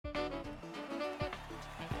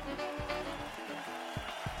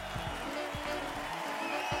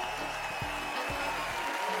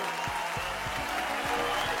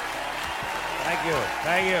Thank you.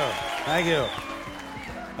 Thank you. Thank you.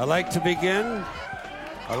 I'd like to begin.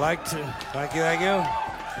 Thank you.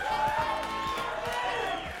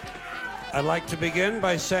 I'd like to begin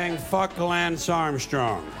by saying fuck Lance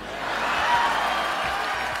Armstrong.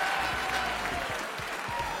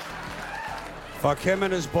 Fuck him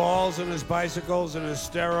and his balls and his bicycles and his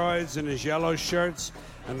steroids and his yellow shirts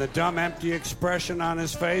and the dumb empty expression on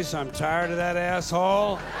his face. I'm tired of that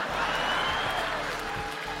asshole.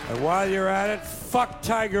 And while you're at it, fuck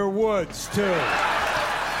Tiger Woods, too.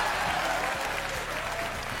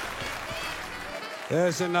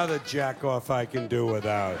 There's another jack-off I can do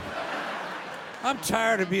without. I'm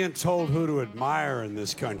tired of being told who to admire in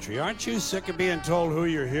this country. Aren't you sick of being told who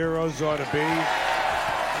your heroes ought to be?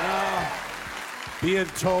 Being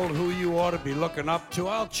told who you ought to be looking up to.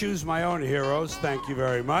 I'll choose my own heroes, thank you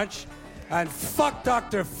very much. And fuck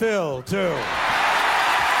Dr. Phil, too.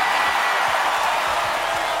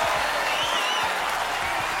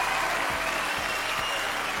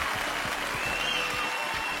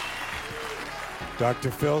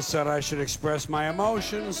 Dr. Phil said I should express my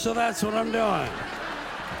emotions, so that's what I'm doing.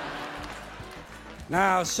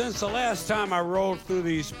 Now, since the last time I rolled through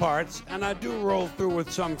these parts, and I do roll through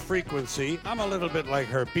with some frequency, I'm a little bit like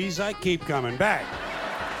herpes, I keep coming back.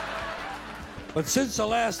 But since the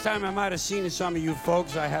last time I might have seen some of you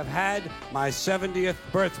folks, I have had my 70th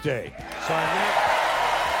birthday. So I met...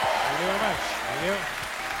 Thank you very much. Thank you.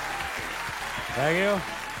 Thank you.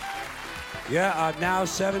 Yeah, I'm now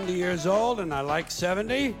 70 years old, and I like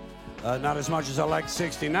 70. Not as much as I like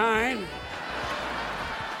 69.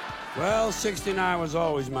 Well, 69 was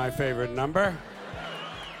always my favorite number.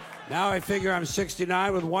 Now I figure I'm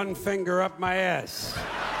 69 with one finger up my ass.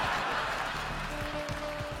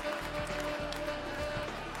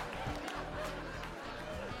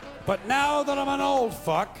 But now that I'm an old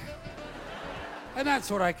fuck, and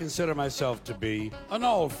that's what I consider myself to be, an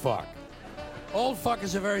old fuck. Old fuck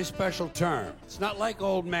is a very special term. It's not like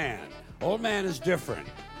old man. Old man is different.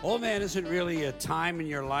 Old man isn't really a time in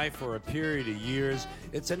your life or a period of years.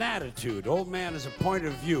 It's an attitude. Old man is a point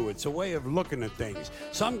of view. It's a way of looking at things.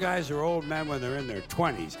 Some guys are old men when they're in their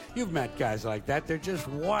 20s. You've met guys like that. They're just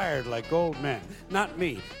wired like old men. Not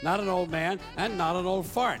me. Not an old man and not an old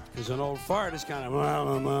fart. Because an old fart is kind of...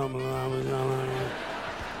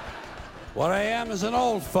 What I am is an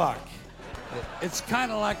old fuck. It's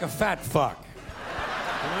kind of like a fat fuck.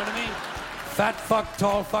 You know what I mean? Fat fuck,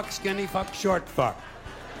 tall fuck, skinny fuck, short fuck.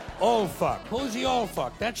 Old fuck. Who's the old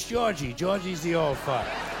fuck? That's Georgie. Georgie's the old fuck.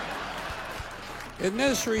 In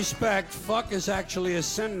this respect, fuck is actually a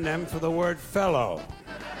synonym for the word fellow.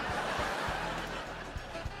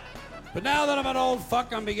 But now that I'm an old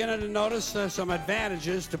fuck, I'm beginning to notice some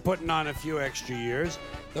advantages to putting on a few extra years.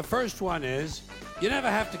 The first one is, you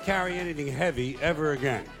never have to carry anything heavy ever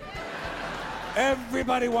again.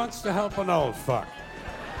 Everybody wants to help an old fuck.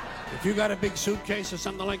 If you got a big suitcase or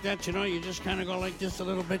something like that, you know, you just kind of go like this a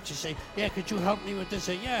little bit. You say, yeah, could you help me with this?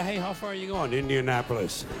 Say, yeah, hey, how far are you going?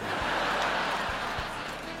 Indianapolis.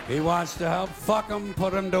 He wants to help. Fuck him,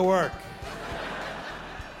 put him to work.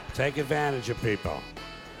 Take advantage of people.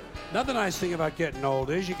 Another nice thing about getting old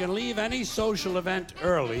is you can leave any social event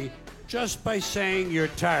early just by saying you're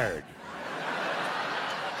tired.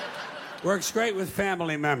 Works great with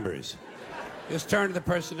family members. Just turn to the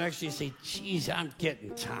person next to you and say, geez, I'm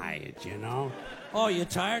getting tired, you know? Oh, you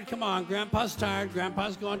tired? Come on, Grandpa's tired.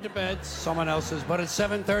 Grandpa's going to bed. Someone else says, but it's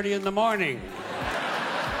 7:30 in the morning.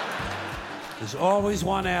 There's always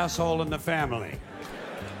one asshole in the family.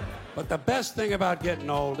 But the best thing about getting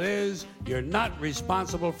old is you're not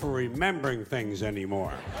responsible for remembering things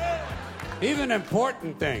anymore. Even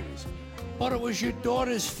important things. But it was your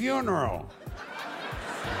daughter's funeral.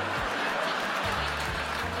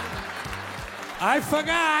 I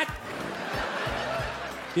forgot.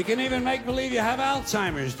 You can even make believe you have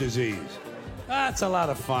Alzheimer's disease. That's a lot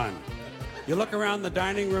of fun. You look around the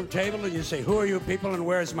dining room table and you say, who are you people and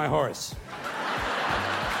where's my horse?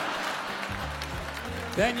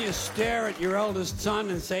 Then you stare at your eldest son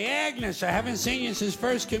and say, Agnes, I haven't seen you since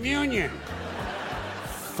First Communion.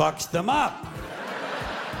 Fucks them up.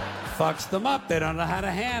 Fucks them up. They don't know how to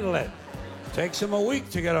handle it. Takes them a week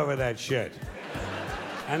to get over that shit.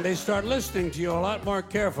 And they start listening to you a lot more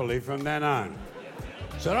carefully from then on.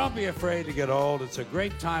 So don't be afraid to get old. It's a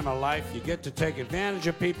great time of life. You get to take advantage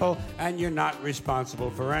of people, and you're not responsible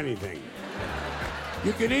for anything.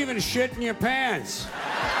 You can even shit in your pants.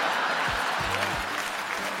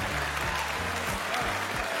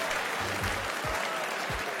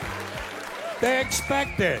 They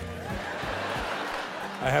expect it.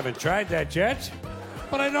 I haven't tried that yet,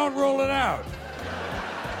 but I don't rule it out.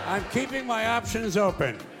 I'm keeping my options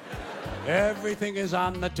open. Everything is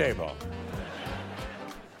on the table.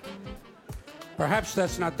 Perhaps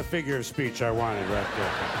that's not the figure of speech I wanted right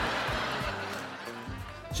there.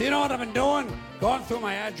 So you know what I've been doing? Going through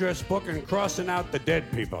my address book and crossing out the dead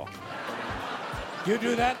people. You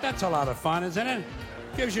do that? That's a lot of fun, isn't it?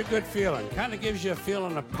 Gives you a good feeling. Kind of gives you a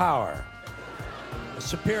feeling of power. A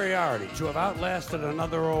superiority to have outlasted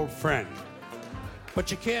another old friend. But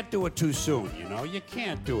you can't do it too soon, you know? You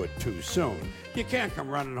can't do it too soon. You can't come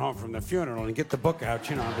running home from the funeral and get the book out,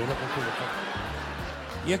 you know, and be looking through the book.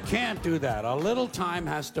 You can't do that. A little time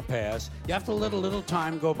has to pass. You have to let a little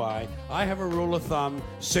time go by. I have a rule of thumb,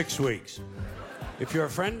 6 weeks. If you're a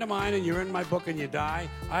friend of mine and you're in my book and you die,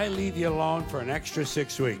 I leave you alone for an extra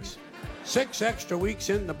 6 weeks. 6 extra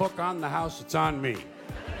weeks in the book on the house, it's on me.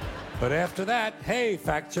 But after that, hey,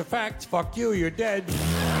 facts are facts. Fuck you, you're dead.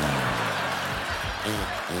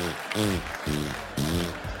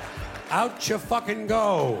 Out you fucking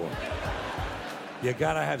go. You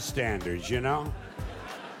gotta have standards, you know?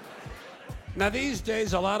 Now, these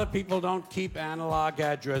days, a lot of people don't keep analog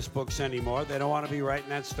address books anymore. They don't want to be writing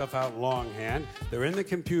that stuff out longhand. They're in the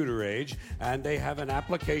computer age, and they have an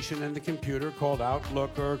application in the computer called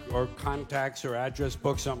Outlook or Contacts or Address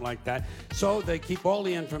Book, something like that. So they keep all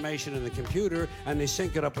the information in the computer, and they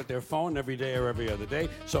sync it up with their phone every day or every other day.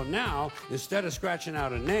 So now, instead of scratching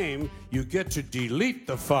out a name, you get to delete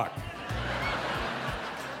the fuck.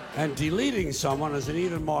 And deleting someone is an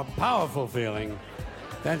even more powerful feeling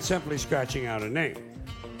than simply scratching out a name.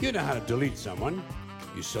 You know how to delete someone.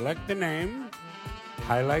 You select the name,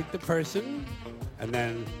 highlight the person, and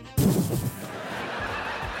then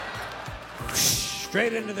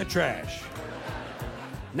straight into the trash.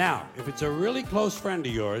 Now, if it's a really close friend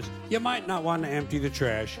of yours, you might not want to empty the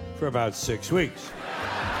trash for about 6 weeks.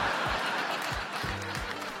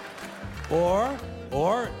 Or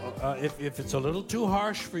if it's a little too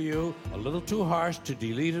harsh for you, a little too harsh to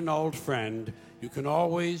delete an old friend, you can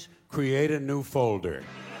always create a new folder.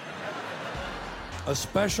 A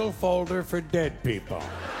special folder for dead people.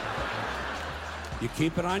 You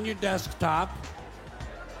keep it on your desktop.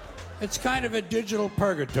 It's kind of a digital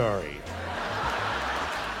purgatory.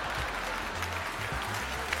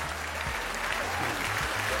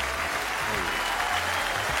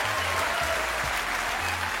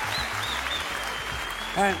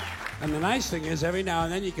 And the nice thing is, every now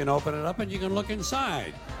and then you can open it up and you can look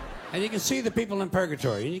inside. And you can see the people in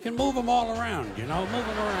purgatory. And you can move them all around, you know, move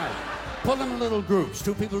them around. Put them in little groups.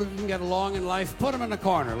 2 people who didn't get along in life, put them in a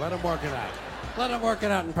corner. Let them work it out. Let them work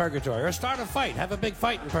it out in purgatory. Or start a fight. Have a big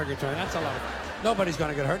fight in purgatory. That's a lot of fun. Nobody's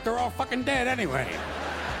going to get hurt. They're all fucking dead anyway.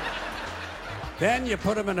 Then you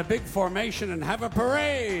put them in a big formation and have a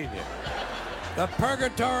parade. The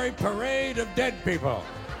Purgatory Parade of Dead People.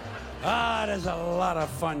 There's a lot of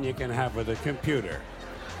fun you can have with a computer.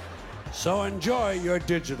 So enjoy your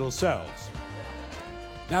digital selves.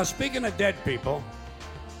 Now, speaking of dead people,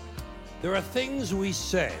 there are things we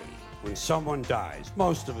say when someone dies.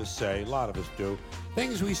 Most of us say, a lot of us do,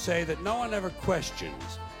 things we say that no one ever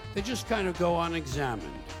questions. They just kind of go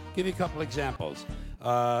unexamined. Give you a couple examples.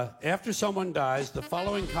 After someone dies, the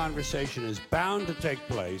following conversation is bound to take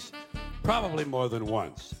place, probably more than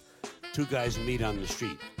once. 2 guys meet on the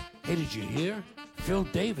street. Hey, did you hear? Phil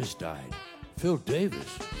Davis died. Phil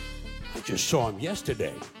Davis? I just saw him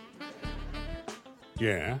yesterday.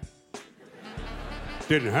 Yeah.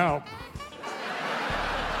 Didn't help.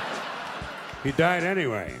 He died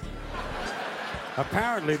anyway.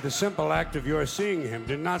 Apparently, the simple act of your seeing him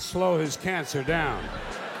did not slow his cancer down.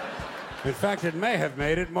 In fact, it may have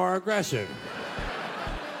made it more aggressive.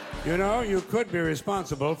 You know, you could be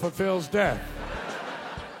responsible for Phil's death.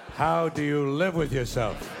 How do you live with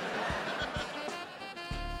yourself?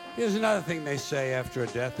 Here's another thing they say after a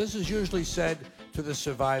death. This is usually said to the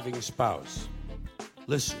surviving spouse.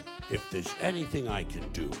 Listen, if there's anything I can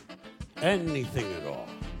do, anything at all,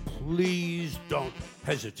 please don't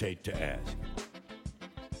hesitate to ask.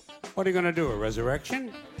 What are you going to do, a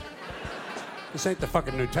resurrection? This ain't the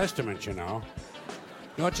fucking New Testament, you know.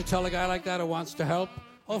 You know what you tell a guy like that who wants to help?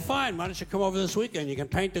 Oh, fine, why don't you come over this weekend? You can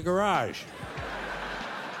paint the garage.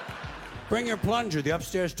 Bring your plunger. The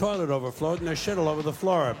upstairs toilet overflowed and there's shit all over the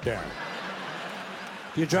floor up there.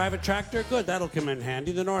 Do you drive a tractor? Good, that'll come in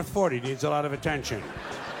handy. The North 40 needs a lot of attention.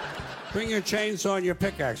 Bring your chainsaw and your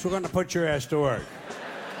pickaxe. We're going to put your ass to work.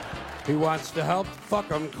 He wants to help? Fuck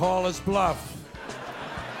him. Call his bluff.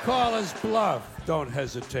 Call his bluff. Don't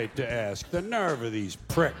hesitate to ask. The nerve of these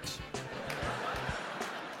pricks.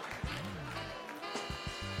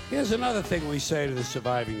 Here's another thing we say to the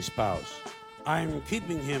surviving spouse. I'm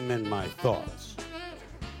keeping him in my thoughts.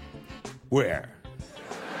 Where?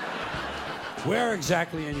 Where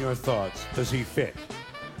exactly in your thoughts does he fit?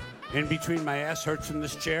 In between my ass hurts from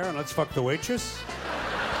this chair and let's fuck the waitress?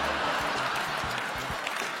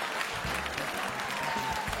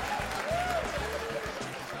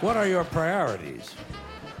 What are your priorities?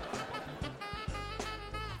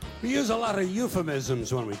 We use a lot of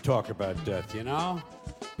euphemisms when we talk about death, you know?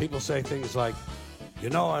 People say things like, you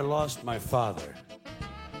know, I lost my father.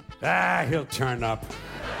 Ah, he'll turn up.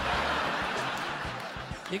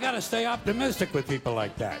 You gotta stay optimistic with people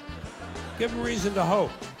like that. Give them reason to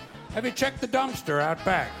hope. Have you checked the dumpster out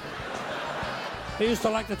back? They used to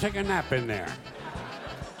like to take a nap in there.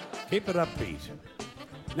 Keep it upbeat.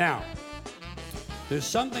 Now, there's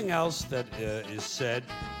something else that is said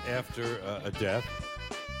after a death,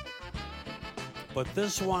 but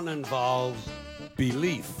this one involves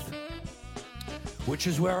belief, which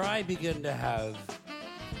is where I begin to have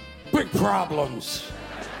big problems.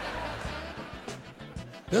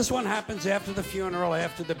 This one happens after the funeral,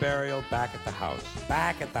 after the burial, back at the house.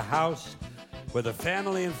 Back at the house, where the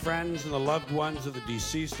family and friends and the loved ones of the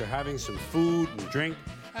deceased are having some food and drink,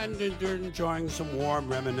 and they're enjoying some warm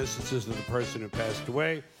reminiscences of the person who passed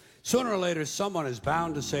away. Sooner or later, someone is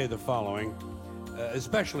bound to say the following,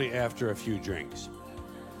 especially after a few drinks.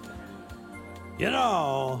 You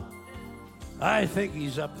know, I think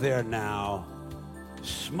he's up there now,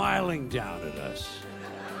 smiling down at us.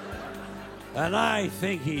 And I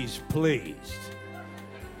think he's pleased.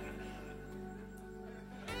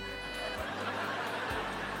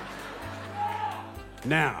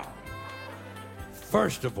 Now,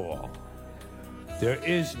 first of all, there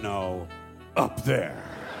is no up there.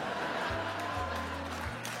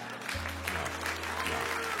 No.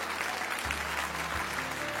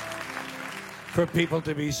 For people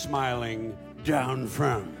to be smiling down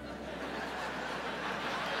from.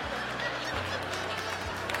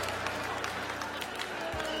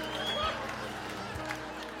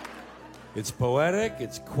 It's poetic,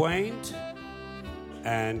 it's quaint,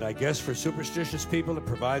 and I guess for superstitious people it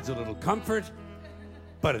provides a little comfort,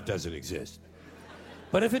 but it doesn't exist.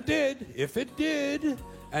 But if it did,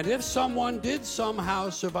 and if someone did somehow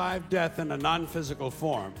survive death in a non-physical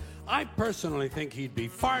form, I personally think he'd be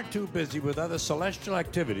far too busy with other celestial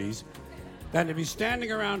activities than to be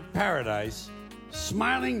standing around paradise,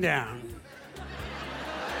 smiling down.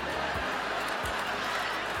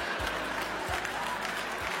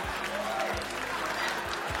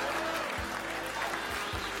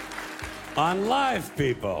 On live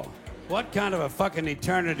people. What kind of a fucking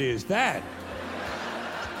eternity is that?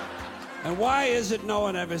 And why is it no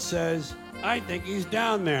one ever says, I think he's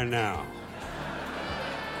down there now,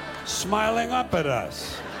 smiling up at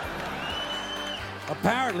us?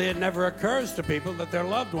 Apparently it never occurs to people that their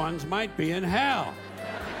loved ones might be in hell.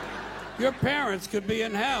 Your parents could be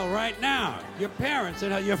in hell right now. Your parents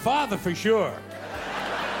in hell, your father for sure.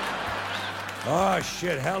 Oh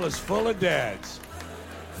shit, hell is full of dads.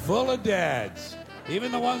 Full of dads,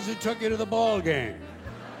 even the ones who took you to the ball game,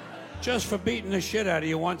 just for beating the shit out of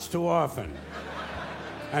you once too often,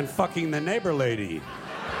 and fucking the neighbor lady,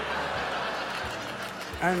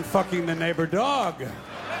 and fucking the neighbor dog,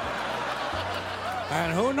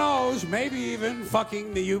 and who knows, maybe even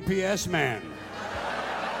fucking the UPS man.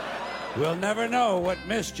 We'll never know what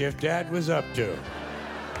mischief Dad was up to.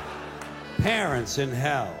 Parents in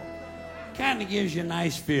hell. Kind of gives you a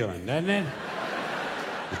nice feeling, doesn't it?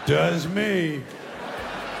 It does me.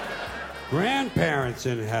 Grandparents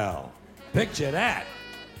in hell. Picture that.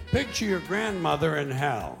 Picture your grandmother in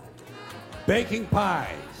hell, baking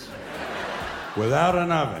pies without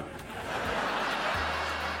an oven.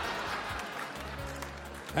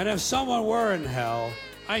 And if someone were in hell,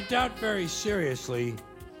 I doubt very seriously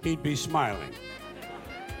he'd be smiling.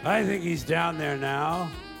 I think he's down there now,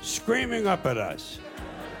 screaming up at us.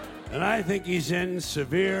 And I think he's in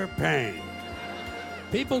severe pain.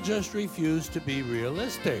 People just refuse to be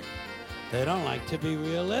realistic. They don't like to be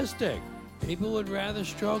realistic. People would rather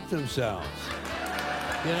stroke themselves.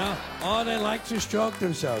 You know, oh, they like to stroke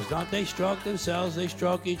themselves. Don't they stroke themselves? They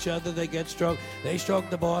stroke each other, they get stroked. They stroke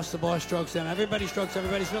the boss strokes them. Everybody strokes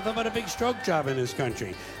everybody. It's nothing but a big stroke job in this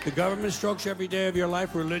country. The government strokes every day of your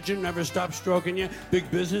life. Religion never stops stroking you.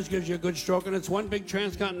 Big business gives you a good stroke, and it's one big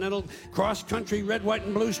transcontinental, cross-country, red, white,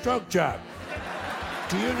 and blue stroke job.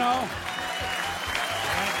 Do you know?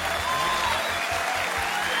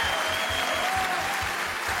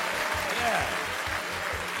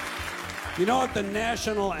 You know what the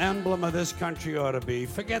national emblem of this country ought to be?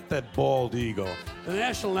 Forget that bald eagle. The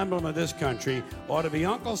national emblem of this country ought to be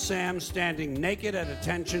Uncle Sam standing naked at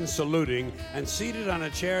attention, saluting, and seated on a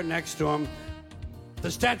chair next to him, the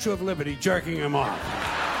Statue of Liberty jerking him off.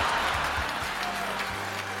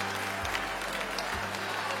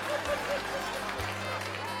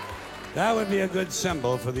 That would be a good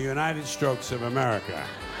symbol for the United Strokes of America.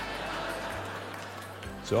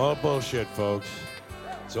 It's all bullshit, folks.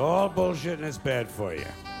 It's all bullshit and it's bad for you.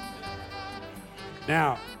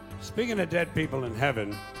 Now, speaking of dead people in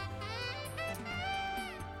heaven,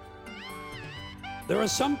 there are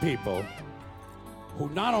some people who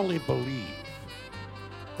not only believe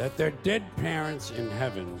that their dead parents in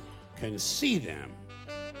heaven can see them.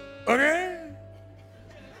 Okay?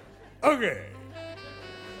 Okay.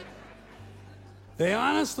 They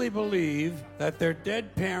honestly believe that their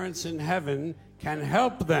dead parents in heaven can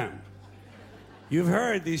help them. You've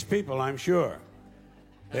heard these people, I'm sure.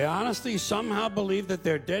 They honestly somehow believe that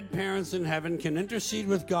their dead parents in heaven can intercede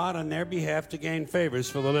with God on their behalf to gain favors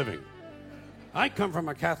for the living. I come from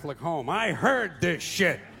a Catholic home. I heard this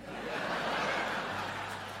shit.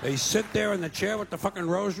 They sit there in the chair with the fucking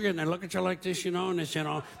rosary and they look at you like this, you know, and they say,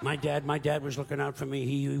 oh, my dad was looking out for me.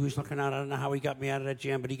 He was looking out. I don't know how he got me out of that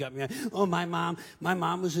jam, but he got me out. Oh, my mom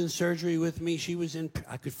was in surgery with me.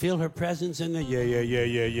 I could feel her presence in there.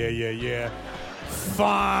 Yeah.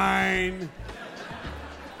 Fine.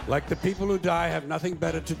 Like the people who die have nothing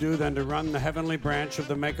better to do than to run the heavenly branch of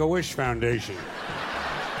the Make-A-Wish Foundation.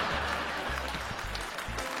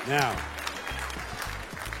 Now,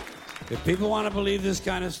 if people want to believe this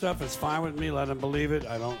kind of stuff, it's fine with me. Let them believe it.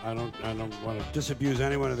 I don't want to disabuse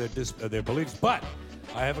anyone of their beliefs. But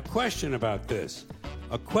I have a question about this.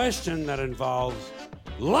 A question that involves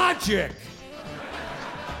logic.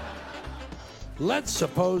 Let's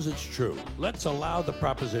suppose it's true. Let's allow the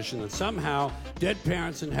proposition that somehow dead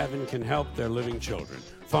parents in heaven can help their living children.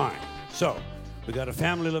 Fine. So, we got a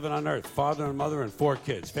family living on Earth, father and mother and 4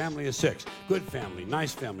 kids. Family of 6. Good family,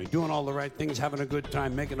 nice family, doing all the right things, having a good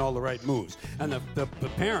time, making all the right moves. And the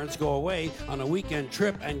parents go away on a weekend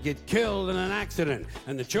trip and get killed in an accident.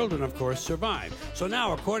 And the children, of course, survive. So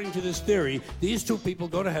now, according to this theory, these 2 people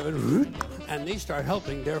go to heaven and they start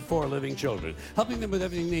helping their 4 living children. Helping them with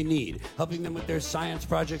everything they need. Helping them with their science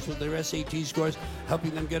projects, with their SAT scores.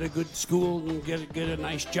 Helping them get a good school and get a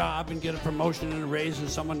nice job and get a promotion and a raise and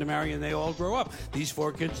someone to marry, and they all grow up. These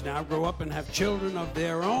 4 kids now grow up and have children of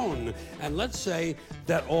their own. And let's say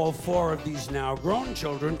that all 4 of these now grown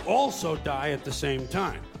children also die at the same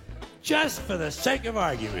time. Just for the sake of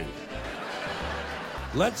argument.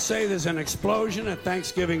 Let's say there's an explosion at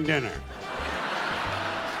Thanksgiving dinner.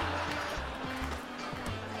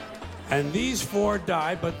 And these 4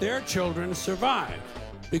 die, but their children survive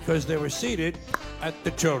because they were seated at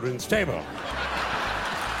the children's table.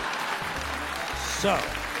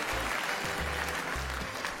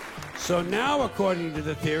 So now, according to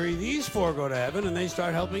the theory, these 4 go to heaven and they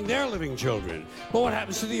start helping their living children. But what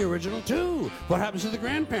happens to the original 2? What happens to the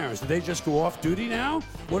grandparents? Do they just go off duty now?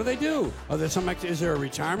 What do? Is there a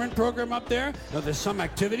retirement program up there? Are there some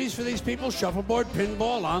activities for these people? Shuffleboard,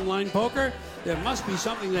 pinball, online poker? There must be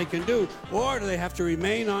something they can do. Or do they have to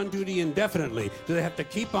remain on duty indefinitely? Do they have to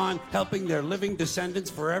keep on helping their living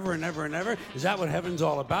descendants forever and ever and ever? Is that what heaven's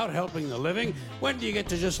all about, helping the living? When do you get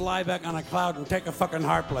to just lie back on a cloud and take a fucking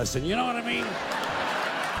harp lesson? You know what I mean?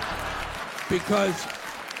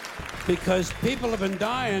 Because people have been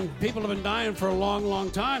dying for a long,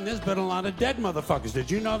 long time. There's been a lot of dead motherfuckers.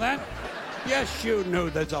 Did you know that? Yes, you knew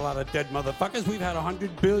there's a lot of dead motherfuckers. We've had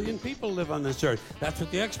 100 billion people live on this earth. That's what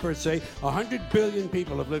the experts say. 100 billion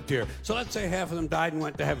people have lived here. So let's say half of them died and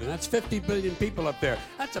went to heaven. That's 50 billion people up there.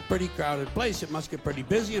 That's a pretty crowded place. It must get pretty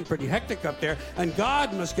busy and pretty hectic up there. And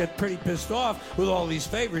God must get pretty pissed off with all these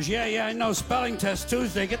favors. Yeah, I know. Spelling test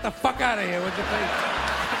Tuesday. Get the fuck out of here, would you please?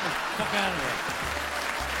 Get the fuck out of here.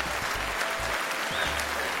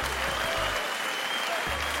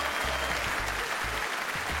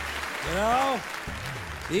 You know,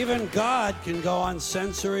 even God can go on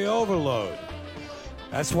sensory overload.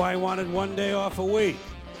 That's why he wanted 1 day off a week.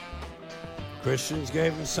 Christians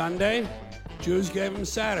gave him Sunday, Jews gave him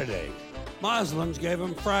Saturday, Muslims gave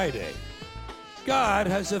him Friday. God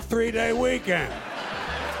has a 3-day weekend,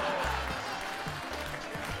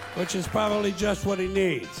 which is probably just what he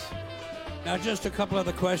needs. Now, just a couple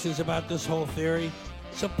other questions about this whole theory.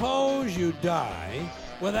 Suppose you die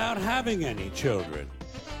without having any children.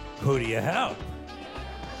 Who do you help?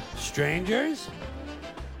 Strangers?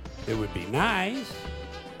 It would be nice.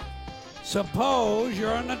 Suppose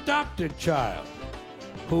you're an adopted child.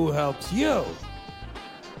 Who helps you?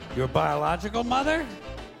 Your biological mother?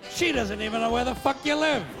 She doesn't even know where the fuck you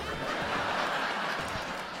live.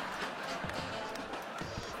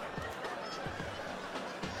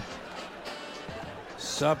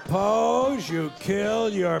 Suppose you kill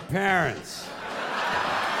your parents.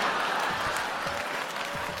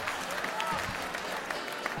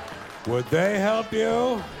 Would they help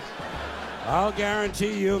you? I'll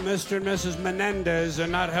guarantee you Mr. and Mrs. Menendez are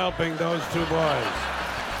not helping those two boys.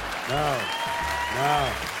 No.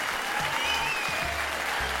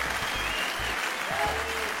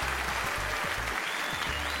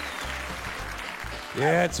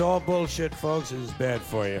 Yeah, it's all bullshit, folks. It's bad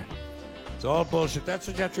for you. It's all bullshit. That's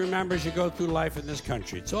what you have to remember as you go through life in this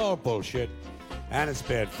country. It's all bullshit, and it's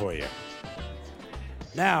bad for you.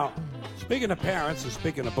 Now, speaking of parents and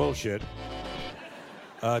speaking of bullshit,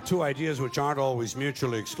 two ideas which aren't always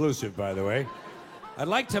mutually exclusive, by the way, I'd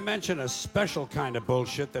like to mention a special kind of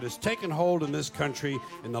bullshit that has taken hold in this country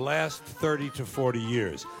in the last 30 to 40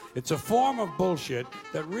 years. It's a form of bullshit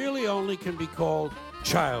that really only can be called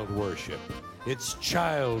child worship. It's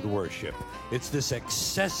child worship. It's this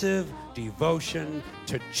excessive devotion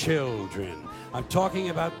to children. I'm talking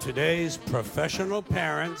about today's professional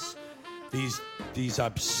parents, these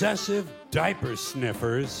obsessive diaper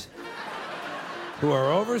sniffers who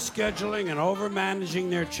are overscheduling and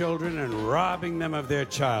overmanaging their children and robbing them of their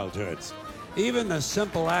childhoods. Even the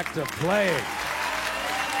simple act of playing.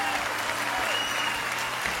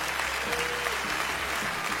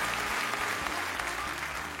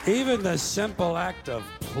 Even the simple act of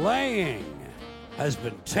playing has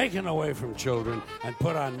been taken away from children and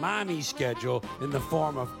put on mommy's schedule in the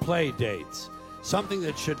form of play dates. Something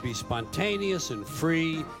that should be spontaneous and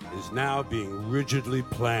free is now being rigidly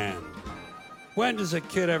planned. When does a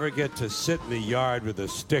kid ever get to sit in the yard with a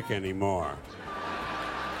stick anymore?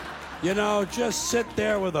 You know, just sit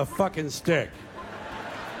there with a fucking stick.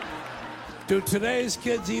 Do today's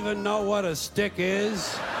kids even know what a stick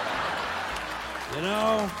is? You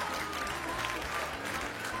know?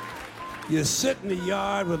 You sit in the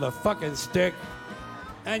yard with a fucking stick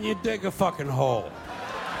and you dig a fucking hole.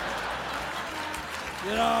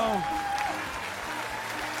 You know?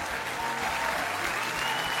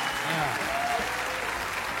 Yeah.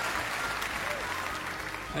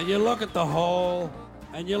 And you look at the hole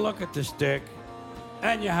and you look at the stick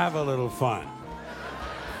and you have a little fun.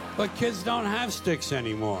 But kids don't have sticks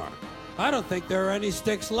anymore. I don't think there are any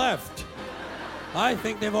sticks left. I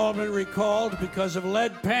think they've all been recalled because of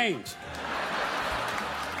lead paint.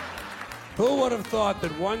 Who would have thought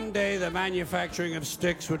that one day the manufacturing of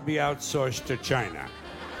sticks would be outsourced to China?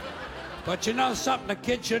 But you know something? A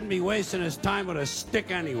kid shouldn't be wasting his time with a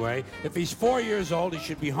stick anyway. If he's 4 years old, he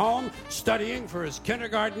should be home studying for his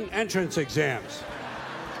kindergarten entrance exams.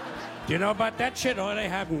 Do you know about that shit? Oh, they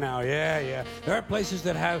have them now. Yeah. There are places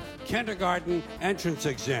that have kindergarten entrance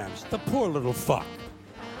exams. The poor little fuck.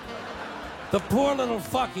 The poor little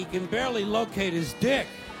fuck, he can barely locate his dick.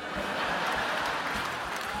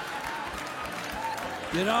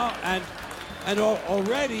 You know, and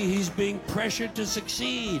already he's being pressured to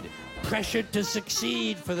succeed. Pressured to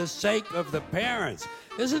succeed for the sake of the parents.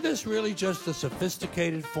 Isn't this really just a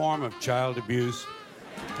sophisticated form of child abuse?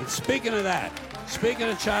 And speaking of that, speaking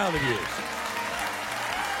of child abuse,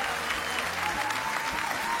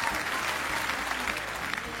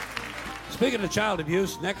 speaking of child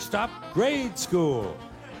abuse, next stop, grade school.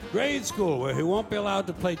 Grade school, where he won't be allowed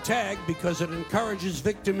to play tag because it encourages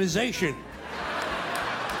victimization.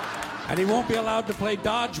 And he won't be allowed to play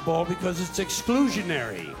dodgeball because it's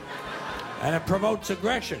exclusionary. And it promotes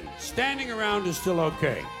aggression. Standing around is still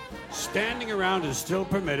okay. Standing around is still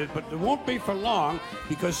permitted, but it won't be for long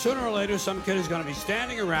because sooner or later some kid is going to be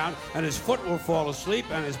standing around and his foot will fall asleep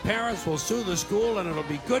and his parents will sue the school and it'll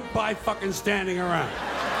be goodbye fucking standing around.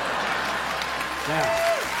 Yeah.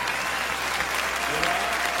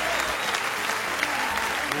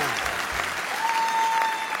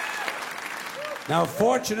 Now,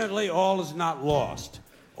 fortunately, all is not lost.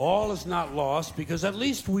 All is not lost because at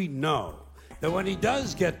least we know that when he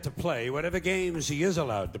does get to play, whatever games he is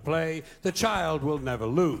allowed to play, the child will never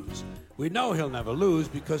lose. We know he'll never lose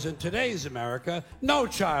because in today's America, no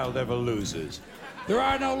child ever loses. There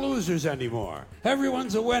are no losers anymore.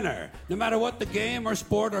 Everyone's a winner. No matter what the game or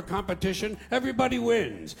sport or competition, everybody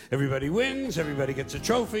wins. Everybody wins, everybody gets a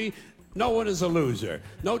trophy. No one is a loser.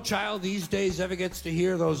 No child these days ever gets to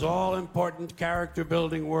hear those all-important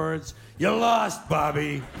character-building words, "You lost,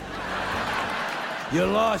 Bobby. You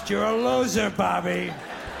lost. You're a loser, Bobby."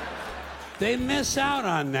 They miss out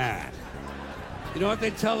on that. You know what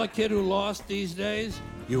they tell a kid who lost these days?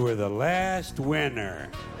 You were the last winner.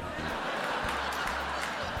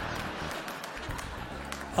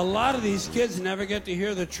 A lot of these kids never get to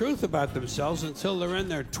hear the truth about themselves until they're in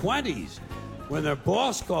their 20s. When their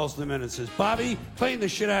boss calls them in and says, "Bobby, clean the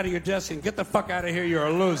shit out of your desk and get the fuck out of here, you're a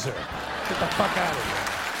loser. Get the fuck out of here."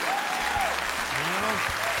 You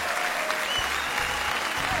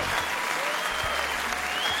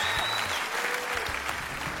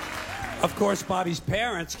know? Of course, Bobby's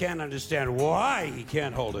parents can't understand why he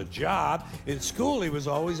can't hold a job. In school, he was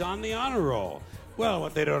always on the honor roll. Well,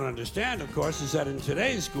 what they don't understand, of course, is that in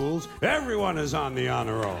today's schools, everyone is on the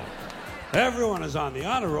honor roll. Everyone is on the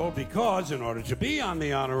honor roll because, in order to be on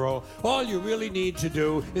the honor roll, all you really need to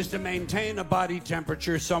do is to maintain a body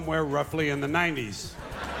temperature somewhere roughly in the 90s.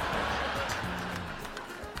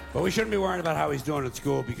 But we shouldn't be worrying about how he's doing at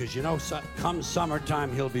school because, you know, come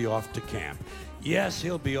summertime, he'll be off to camp. Yes,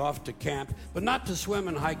 he'll be off to camp, but not to swim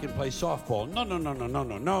and hike and play softball.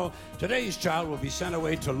 No. Today's child will be sent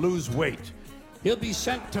away to lose weight. He'll be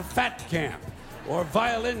sent to fat camp, or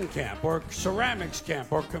violin camp, or ceramics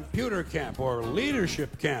camp, or computer camp, or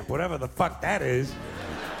leadership camp, whatever the fuck that is.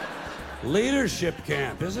 Leadership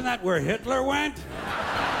camp. Isn't that where Hitler went?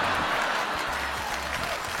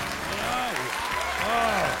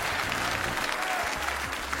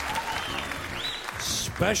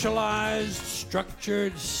 Specialized,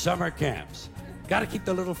 structured summer camps. Gotta keep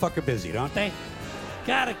the little fucker busy, don't they?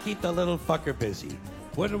 Gotta keep the little fucker busy.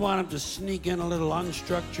 Wouldn't want him to sneak in a little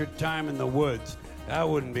unstructured time in the woods. That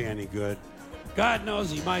wouldn't be any good. God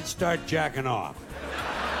knows he might start jacking off.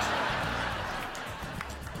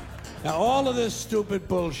 Now, all of this stupid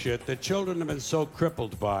bullshit that children have been so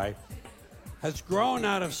crippled by has grown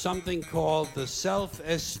out of something called the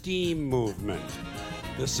self-esteem movement.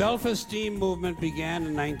 The self-esteem movement began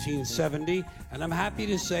in 1970, and I'm happy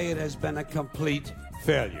to say it has been a complete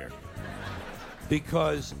failure.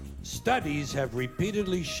 Because studies have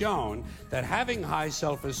repeatedly shown that having high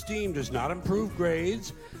self-esteem does not improve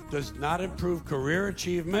grades, does not improve career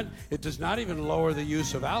achievement, it does not even lower the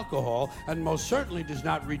use of alcohol, and most certainly does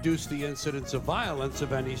not reduce the incidence of violence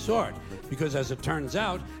of any sort. Because as it turns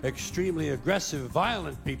out, extremely aggressive,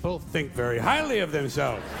 violent people think very highly of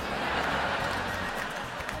themselves.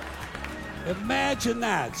 Imagine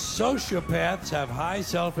that. Sociopaths have high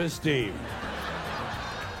self-esteem.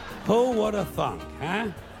 Who would have thunk, huh?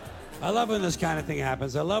 I love when this kind of thing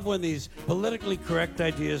happens. I love when these politically correct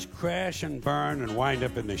ideas crash and burn and wind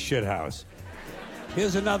up in the shithouse.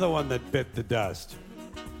 Here's another one that bit the dust.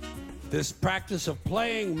 This practice of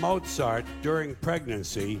playing Mozart during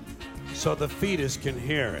pregnancy so the fetus can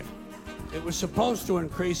hear it. It was supposed to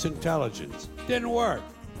increase intelligence. Didn't work.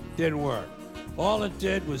 All it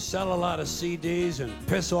did was sell a lot of CDs and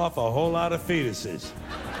piss off a whole lot of fetuses.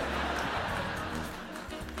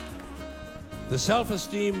 The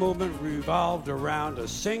self-esteem movement revolved around a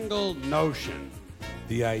single notion.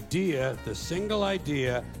 The single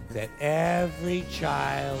idea that every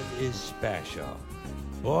child is special.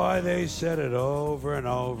 Boy, they said it over and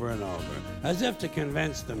over and over, as if to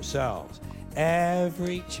convince themselves.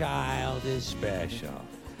 Every child is special.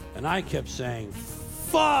 And I kept saying,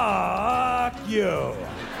 fuck you.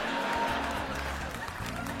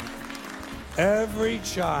 Every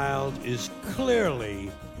child is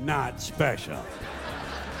clearly not special.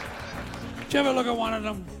 Did you ever look at one of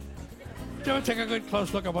them? Did you ever take a good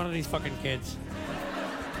close look at one of these fucking kids?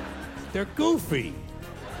 They're goofy.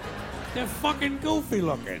 They're fucking goofy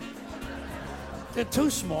looking. They're too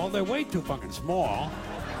small. They're way too fucking small.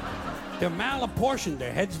 They're malapportioned.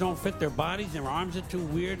 Their heads don't fit their bodies. Their arms are too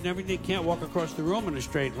weird and everything. They can't walk across the room in a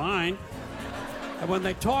straight line. And when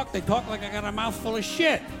they talk like I got a mouthful of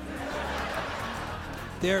shit.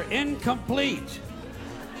 They're incomplete.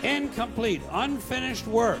 Incomplete, unfinished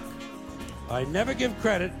work. I never give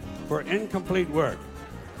credit for incomplete work.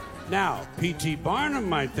 Now, P.T. Barnum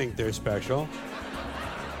might think they're special,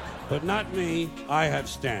 but not me. I have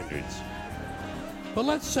standards. But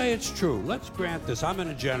let's say it's true. Let's grant this. I'm in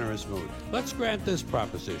a generous mood. Let's grant this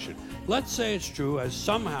proposition. Let's say it's true as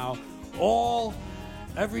somehow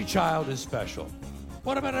every child is special.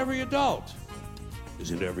 What about every adult?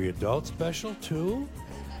 Isn't every adult special too?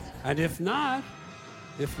 And if not,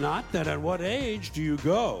 then at what age do you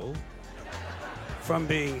go from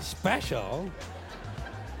being special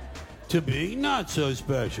to being not so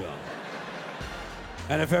special?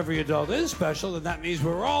 And if every adult is special, then that means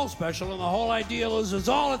we're all special, and the whole idea loses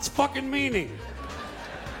all its fucking meaning.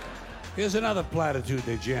 Here's another platitude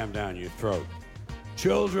they jam down your throat.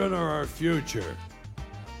 Children are our future.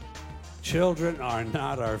 Children are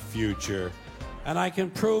not our future. And I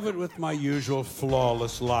can prove it with my usual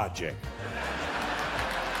flawless logic.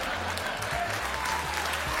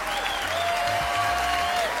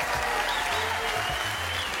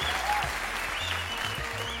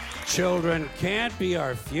 Children can't be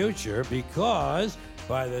our future because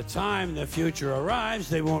by the time the future arrives,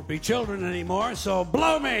 they won't be children anymore, so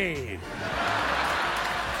blow me!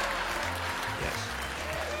 Yes.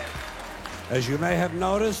 As you may have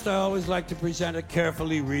noticed, I always like to present a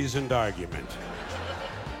carefully reasoned argument.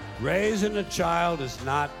 Raising a child is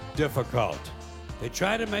not difficult. They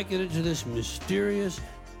try to make it into this mysterious,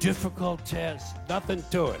 difficult test. Nothing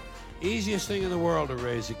to it. Easiest thing in the world to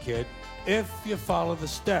raise a kid if you follow the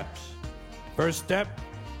steps. First step,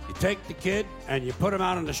 you take the kid and you put him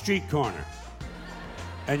out on the street corner.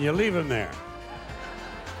 And you leave him there.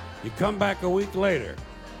 You come back a week later.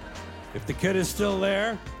 If the kid is still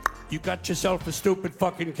there, you got yourself a stupid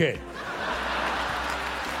fucking kid.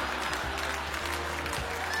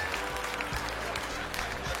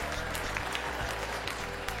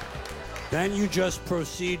 Then you just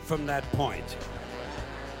proceed from that point.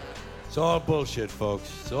 It's all bullshit, folks.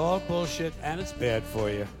 It's all bullshit, and it's bad for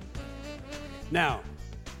you. Now,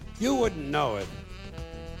 you wouldn't know it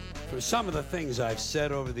for some of the things I've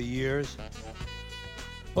said over the years,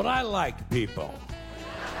 but I like people.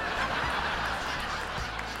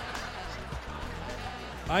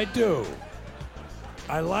 I do.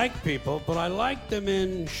 I like people, but I like them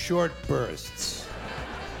in short bursts.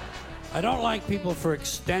 I don't like people for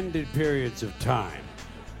extended periods of time.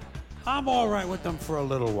 I'm all right with them for a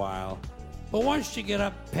little while, but once you get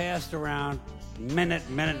up past around minute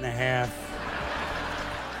and a half,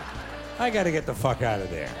 I gotta get the fuck out of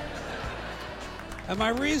there. And my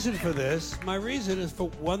reason for this, is for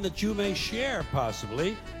one that you may share,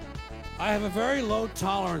 possibly. I have a very low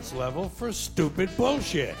tolerance level for stupid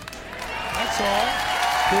bullshit. That's all.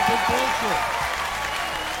 Stupid bullshit.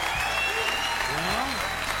 You know?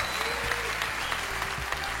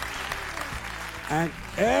 And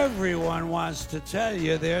everyone wants to tell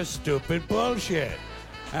you their stupid bullshit.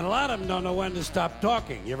 And a lot of them don't know when to stop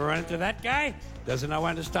talking. You ever run into that guy? Doesn't know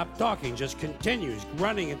when to stop talking, just continues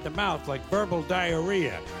running at the mouth like verbal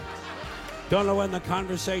diarrhea. Don't know when the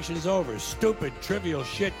conversation's over. Stupid, trivial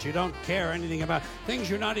shit you don't care anything about. Things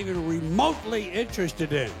you're not even remotely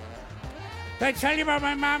interested in. Did I tell you about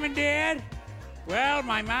my mom and dad? Well,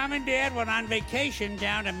 my mom and dad went on vacation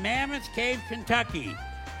down to Mammoth Cave, Kentucky.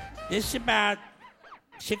 This is about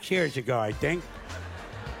 6 years ago, I think.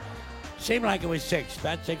 Seemed like it was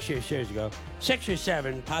about 6 years ago. 6 or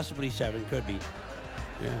 7, possibly 7, could be.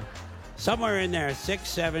 Yeah. Somewhere in there, 6,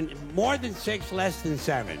 7, more than 6, less than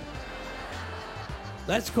 7.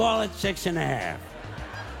 Let's call it 6.5.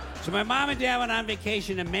 So my mom and dad went on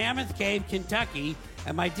vacation to Mammoth Cave, Kentucky,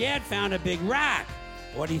 and my dad found a big rock.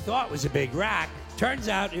 What he thought was a big rock, turns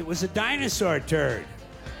out it was a dinosaur turd.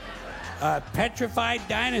 A petrified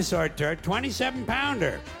dinosaur turd,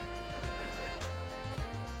 27-pounder.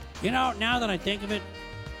 You know, now that I think of it,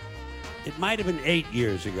 it might have been 8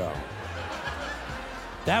 years ago.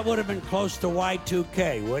 That would have been close to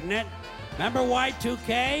Y2K, wouldn't it? Remember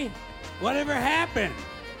Y2K? Whatever happened?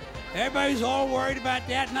 Everybody's all worried about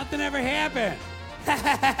that. Nothing ever happened.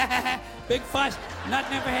 Big fuss.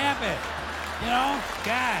 Nothing ever happened. You know?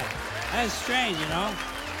 God, that's strange, you know?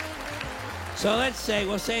 So let's say,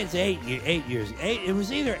 we'll say it's 8 years. It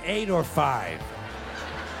was either 8 or 5.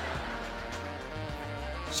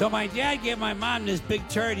 So my dad gave my mom this big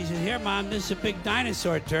turd. He said, "Here, Mom, this is a big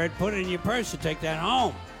dinosaur turd. Put it in your purse and take that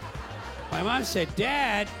home." My mom said,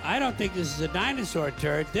 "Dad, I don't think this is a dinosaur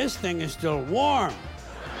turd. This thing is still warm.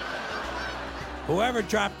 Whoever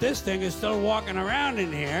dropped this thing is still walking around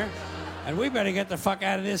in here, and we better get the fuck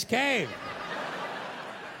out of this cave."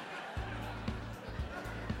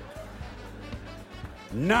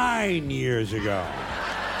 Nine years ago.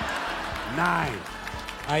 9.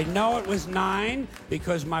 I know it was 9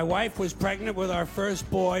 because my wife was pregnant with our first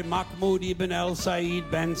boy, Mahmoud ibn El Said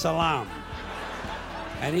ben Salam.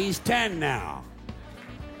 And he's 10 now.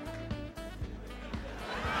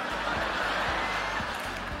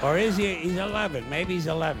 Or is he? He's 11. Maybe he's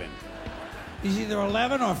 11. He's either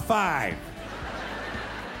 11 or 5.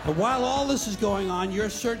 But while all this is going on, you're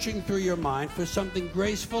searching through your mind for something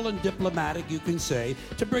graceful and diplomatic you can say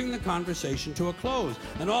to bring the conversation to a close.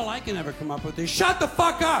 And all I can ever come up with is, shut the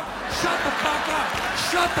fuck up! Shut the fuck up!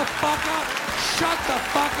 Shut the fuck up! Shut the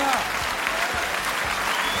fuck up!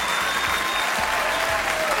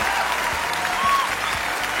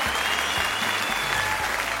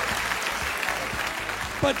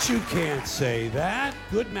 But you can't say that.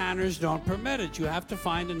 Good manners don't permit it. You have to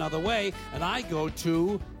find another way, and I go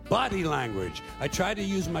to body language. I try to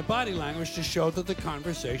use my body language to show that the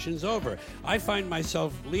conversation's over. I find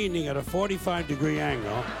myself leaning at a 45-degree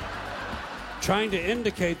angle, trying to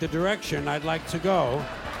indicate the direction I'd like to go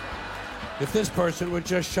if this person would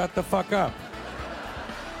just shut the fuck up.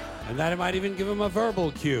 And that might even give him a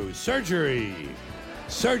verbal cue. Surgery.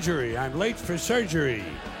 Surgery. I'm late for surgery.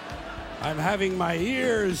 I'm having my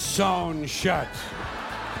ears sewn shut.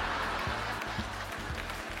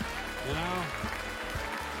 You know?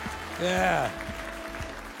 Yeah.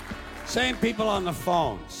 Same people on the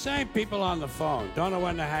phone. Same people on the phone. Don't know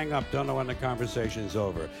when to hang up. Don't know when the conversation's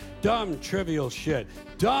over. Dumb, trivial shit.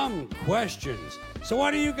 Dumb questions. So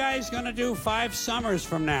what are you guys gonna do 5 summers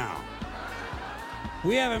from now?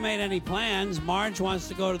 We haven't made any plans. Marge wants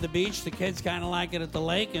to go to the beach. The kids kind of like it at the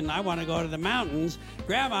lake, and I want to go to the mountains.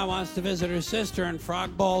 Grandma wants to visit her sister in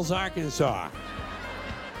Frog Balls, Arkansas.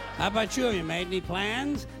 How about you? Have you made any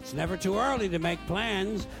plans? It's never too early to make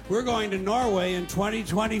plans. We're going to Norway in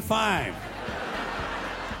 2025.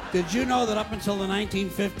 Did you know that up until the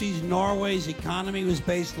 1950s, Norway's economy was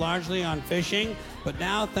based largely on fishing? But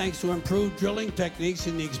now, thanks to improved drilling techniques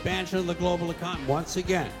and the expansion of the global economy, once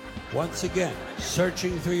again,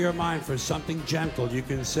 searching through your mind for something gentle you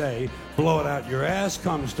can say, blow it out your ass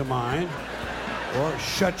comes to mind, or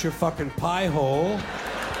shut your fucking pie hole.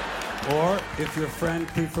 Or, if your friend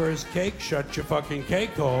prefers cake, shut your fucking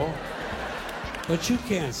cake hole. But you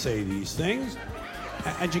can't say these things.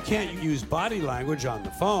 And you can't use body language on the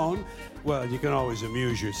phone. Well, you can always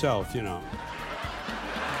amuse yourself, you know.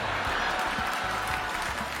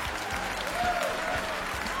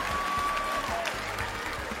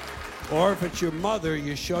 Or if it's your mother,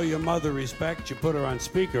 you show your mother respect, you put her on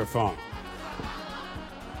speakerphone.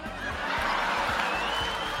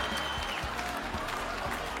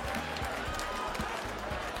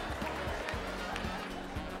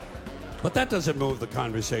 But that doesn't move the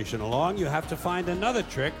conversation along. You have to find another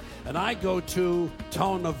trick, and I go to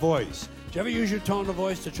tone of voice. Do you ever use your tone of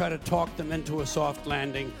voice to try to talk them into a soft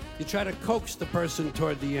landing? You try to coax the person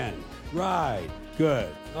toward the end. Right, good,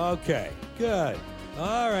 okay, good.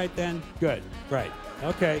 All right then, good, right,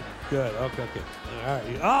 okay, good, okay, good. All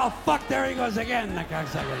right. Oh, fuck, there he goes again, the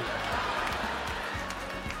cocksucker.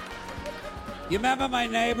 You remember my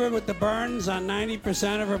neighbor with the burns on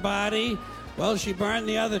 90% of her body? Well, she burned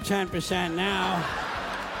the other 10% now.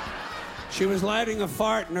 She was lighting a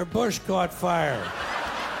fart and her bush caught fire.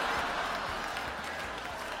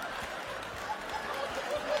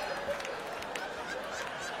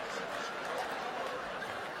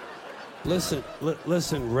 Listen,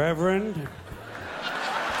 Reverend.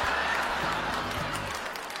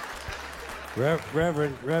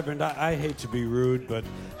 Reverend, I hate to be rude, but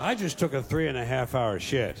I just took a 3.5-hour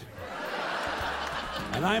shit.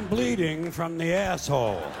 And I'm bleeding from the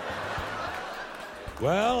asshole.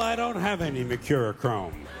 Well, I don't have any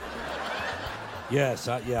mercurochrome. Yes,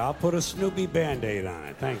 I'll put a Snoopy Band-Aid on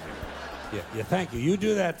it. Thank you. Yeah, thank you. You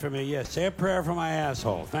do that for me. Yes, say a prayer for my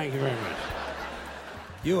asshole. Thank you very much.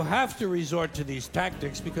 You have to resort to these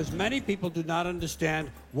tactics because many people do not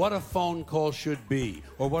understand what a phone call should be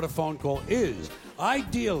or what a phone call is.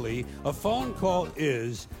 Ideally, a phone call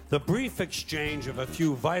is the brief exchange of a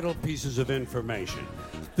few vital pieces of information.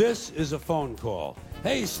 This is a phone call.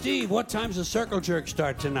 Hey, Steve, what time's the circle jerk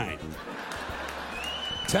start tonight?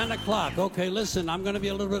 10 o'clock. Okay, listen, I'm going to be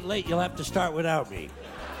a little bit late. You'll have to start without me.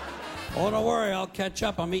 Oh, don't worry, I'll catch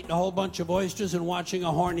up. I'm eating a whole bunch of oysters and watching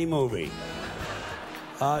a horny movie.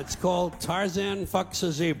 It's called Tarzan Fucks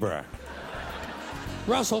a Zebra.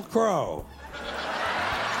 Russell Crowe.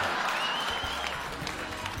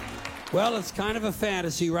 Well, it's kind of a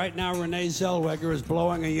fantasy. Right now, Renee Zellweger is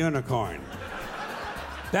blowing a unicorn.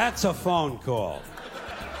 That's a phone call.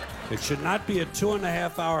 It should not be a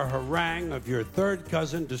 2.5-hour harangue of your third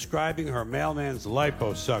cousin describing her mailman's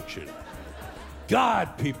liposuction.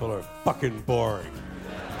 God, people are fucking boring.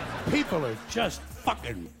 People are just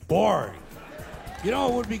fucking boring. You know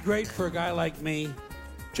what would be great for a guy like me?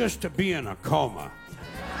 Just to be in a coma.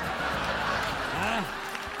 Huh?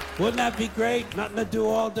 Wouldn't that be great? Nothing to do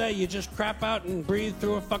all day. You just crap out and breathe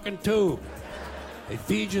through a fucking tube. They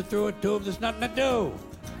feed you through a tube. There's nothing to do.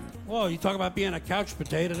 Whoa, you talk about being a couch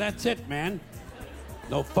potato. That's it, man.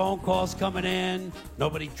 No phone calls coming in.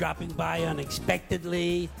 Nobody dropping by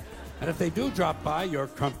unexpectedly. And if they do drop by, you're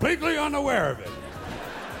completely unaware of it.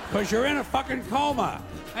 Because you're in a fucking coma.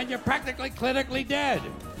 And you're practically clinically dead.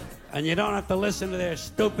 And you don't have to listen to their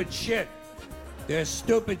stupid shit. Their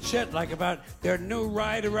stupid shit, like about their new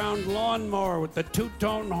ride-around lawnmower with the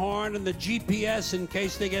two-tone horn and the GPS in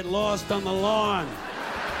case they get lost on the lawn.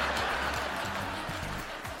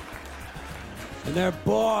 And their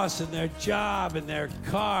boss and their job and their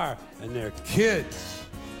car and their kids.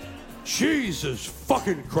 Jesus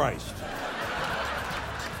fucking Christ.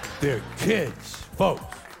 Their kids.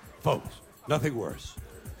 Folks, nothing worse.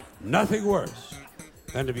 Nothing worse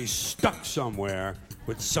than to be stuck somewhere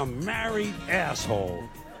with some married asshole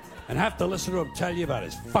and have to listen to him tell you about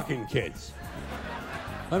his fucking kids.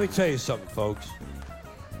 Let me tell you something, folks.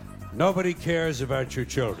 Nobody cares about your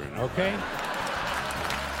children, okay? You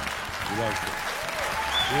like it.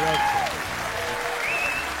 You like it.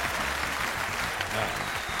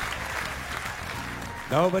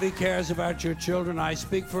 Nobody cares about your children. I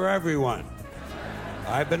speak for everyone.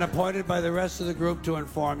 I've been appointed by the rest of the group to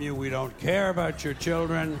inform you we don't care about your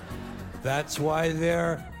children. That's why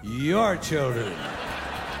they're your children.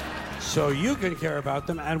 So you can care about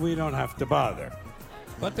them and we don't have to bother.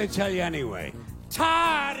 But they tell you anyway.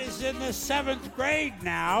 Todd is in the 7th grade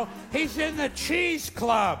now. He's in the cheese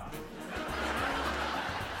club.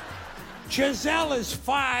 Giselle is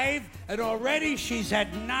 5 and already she's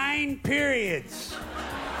had 9 periods.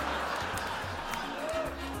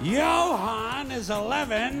 Johan is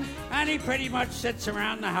 11 and he pretty much sits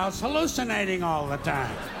around the house hallucinating all the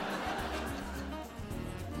time.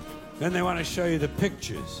 Then they want to show you the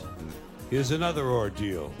pictures. Here's another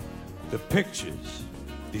ordeal. The pictures.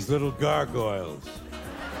 These little gargoyles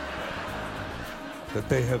that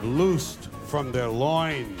they have loosed from their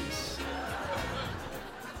loins.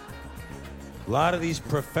 A lot of these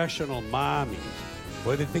professional mommies,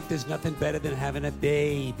 boy, they think there's nothing better than having a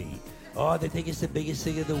baby. Oh, they think it's the biggest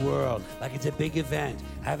thing in the world, like it's a big event,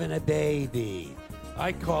 having a baby.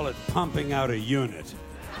 I call it pumping out a unit.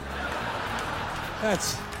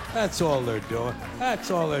 That's all they're doing.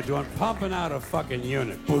 That's all they're doing, pumping out a fucking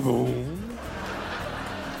unit. Boom.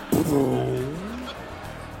 Boom.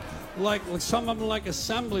 Like some of them like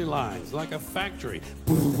assembly lines, like a factory.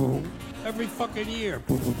 Boom. Every fucking year.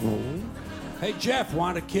 Boom. Hey, Jeff,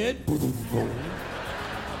 want a kid? Boom.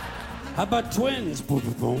 How about twins?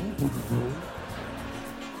 Boom.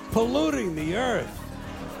 Polluting the earth.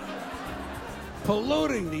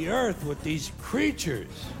 Polluting the earth with these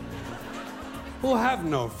creatures who have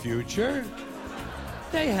no future.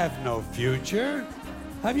 They have no future.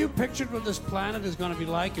 Have you pictured what this planet is going to be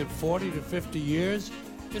like in 40 to 50 years?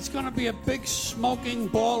 It's going to be a big smoking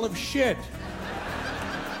ball of shit.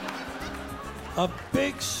 A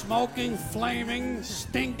big smoking, flaming,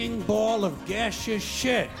 stinking ball of gaseous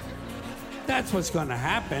shit. That's what's going to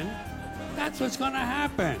happen. That's what's going to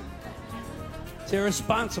happen. It's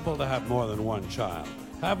irresponsible to have more than one child.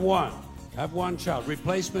 Have one. Have one child.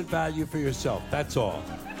 Replacement value for yourself. That's all.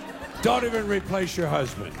 Don't even replace your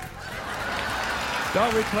husband.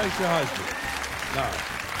 Don't replace your husband. No.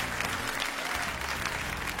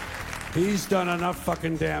 He's done enough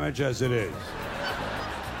fucking damage as it is.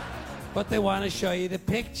 But they want to show you the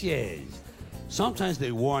pictures. Sometimes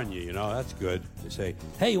they warn you, you know, that's good. They say,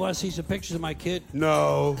 hey, you want to see some pictures of my kid?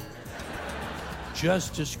 No.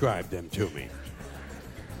 Just describe them to me.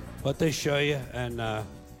 But they show you, and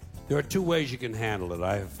there are 2 ways you can handle it.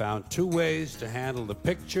 I have found 2 ways to handle the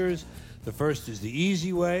pictures. The first is the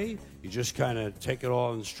easy way. You just kind of take it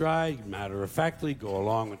all in stride, matter-of-factly, go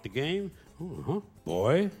along with the game.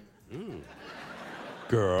 Boy.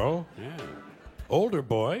 Girl. Yeah. Older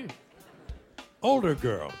boy. Older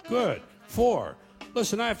girl. Good. 4.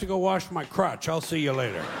 Listen, I have to go wash my crotch. I'll see you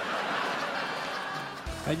later.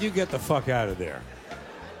 And you get the fuck out of there.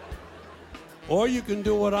 Or you can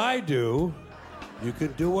do what I do. You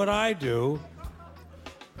can do what I do.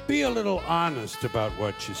 Be a little honest about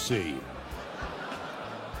what you see.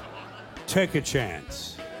 Take a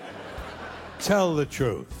chance. Tell the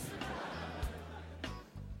truth.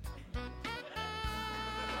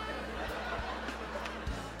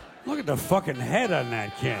 Look at the fucking head on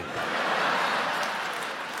that kid.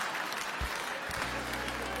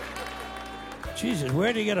 Jesus,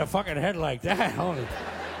 where do you get a fucking head like that? Holy,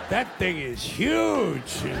 that thing is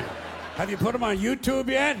huge. Have you put him on YouTube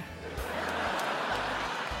yet?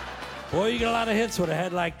 Boy, you get a lot of hits with a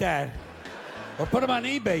head like that. Or put him on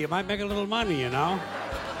eBay. You might make a little money, you know?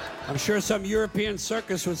 I'm sure some European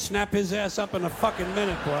circus would snap his ass up in a fucking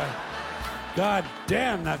minute, boy. God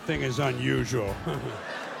damn, that thing is unusual.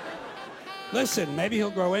 Listen, maybe he'll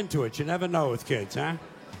grow into it. You never know with kids, huh?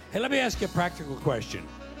 Hey, let me ask you a practical question.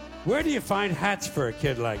 Where do you find hats for a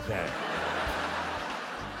kid like that?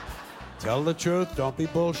 Tell the truth. Don't be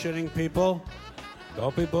bullshitting people.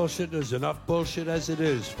 Don't be bullshit. There's enough bullshit as it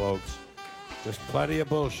is, folks. Just plenty of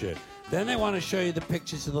bullshit. Then they want to show you the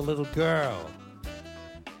pictures of the little girl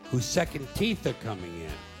whose second teeth are coming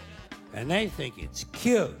in. And they think it's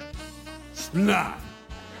cute. It's not.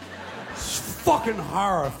 It's fucking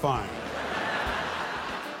horrifying.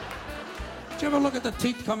 Did you ever look at the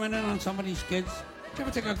teeth coming in on some of these kids? Did you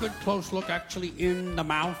ever take a good close look actually in the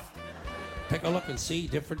mouth? Take a look and see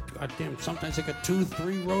different, goddamn, sometimes they got 2,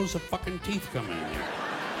 3 rows of fucking teeth coming in there.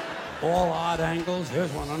 All odd angles.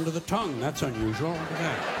 There's one under the tongue. That's unusual. Look at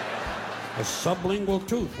that. A sublingual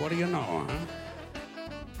tooth. What do you know, huh?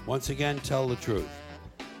 Once again, tell the truth.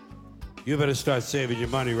 You better start saving your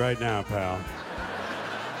money right now, pal.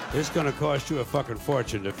 It's gonna cost you a fucking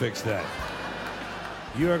fortune to fix that.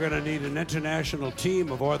 You are gonna need an international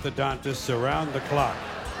team of orthodontists around the clock.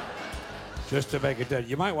 Just to make it dead.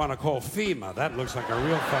 You might want to call FEMA. That looks like a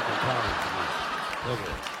real fucking problem to me. Look at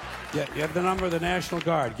it. Yeah, you have the number of the National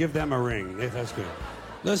Guard. Give them a ring. Yeah, that's good.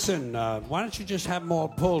 Listen, why don't you just have them all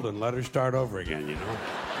pulled and let her start over again, you know?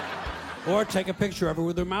 Or take a picture of her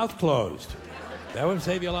with her mouth closed. That would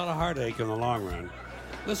save you a lot of heartache in the long run.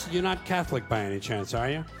 Listen, you're not Catholic by any chance, are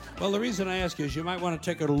you? Well, the reason I ask you is you might want to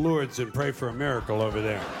take her to Lourdes and pray for a miracle over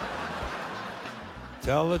there.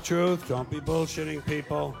 Tell the truth. Don't be bullshitting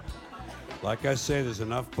people. Like I say, there's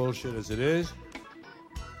enough bullshit as it is.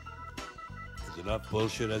 There's enough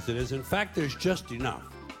bullshit as it is. In fact, there's just enough.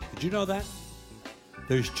 Did you know that?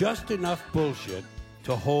 There's just enough bullshit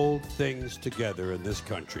to hold things together in this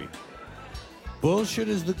country. Bullshit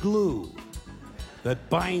is the glue that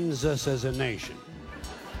binds us as a nation.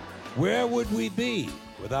 Where would we be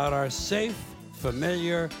without our safe,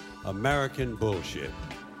 familiar American bullshit?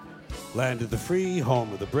 Land of the free,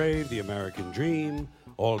 home of the brave, the American dream.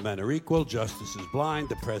 All men are equal, justice is blind,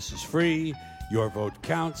 the press is free, your vote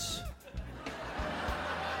counts.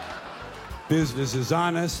 Business is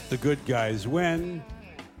honest, the good guys win.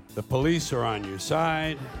 The police are on your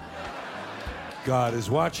side. God is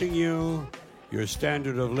watching you. Your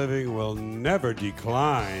standard of living will never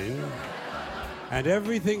decline. And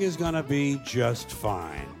everything is gonna be just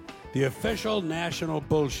fine. The official national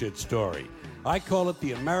bullshit story. I call it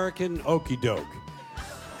the American okey doke.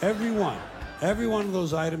 Every one of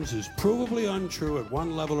those items is provably untrue at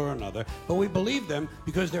one level or another, but we believe them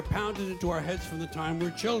because they're pounded into our heads from the time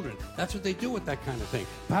we're children. That's what they do with that kind of thing.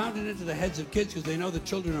 Pounded into the heads of kids because they know that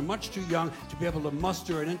children are much too young to be able to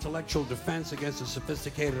muster an intellectual defense against a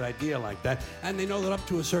sophisticated idea like that. And they know that up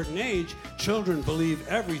to a certain age, children believe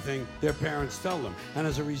everything their parents tell them. And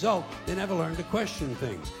as a result, they never learn to question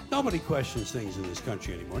things. Nobody questions things in this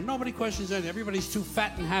country anymore. Nobody questions anything. Everybody's too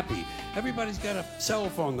fat and happy. Everybody's got a cell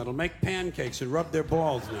phone that'll make pancakes and rub their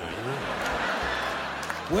balls now, you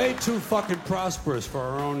know? Way too fucking prosperous for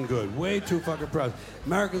our own good. Way too fucking prosperous.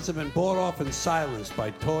 Americans have been bought off and silenced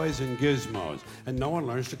by toys and gizmos, and no one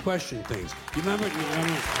learns to question things. You remember?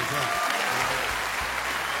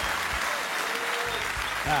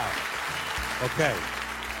 Now, okay.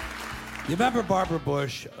 You remember Barbara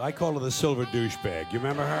Bush? I call her the silver douchebag. You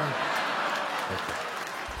remember her? Okay.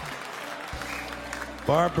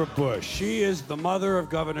 Barbara Bush. She is the mother of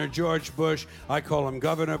Governor George Bush. I call him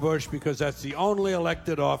Governor Bush because that's the only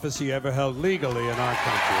elected office he ever held legally in our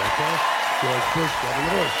country, okay? George Bush, Governor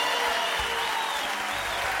Bush.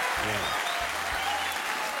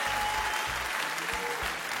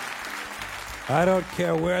 Yeah. I don't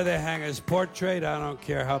care where they hang his portrait. I don't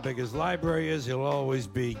care how big his library is. He'll always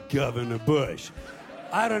be Governor Bush.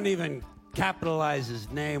 I don't even capitalize his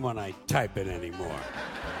name when I type it anymore.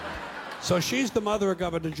 So she's the mother of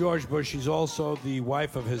Governor George Bush. She's also the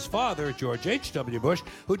wife of his father, George H.W. Bush,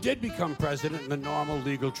 who did become president in the normal,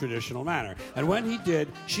 legal, traditional manner. And when he did,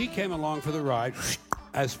 she came along for the ride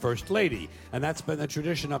as First Lady. And that's been the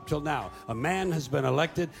tradition up till now. A man has been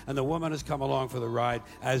elected, and the woman has come along for the ride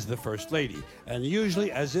as the First Lady. And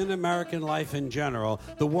usually, as in American life in general,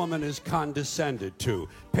 the woman is condescended to,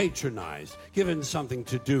 patronized, given something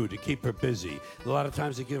to do to keep her busy. A lot of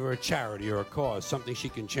times they give her a charity or a cause, something she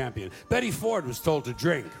can champion. Betty Ford was told to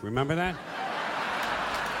drink. Remember that?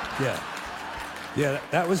 Yeah. Yeah,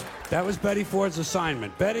 that was Betty Ford's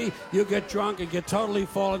assignment. Betty, you get drunk and get totally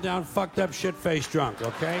fallen down, fucked up, shit-faced drunk,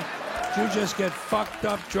 okay? You just get fucked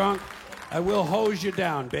up drunk, and we'll hose you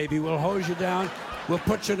down, baby. We'll hose you down. We'll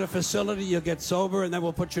put you in a facility, you'll get sober, and then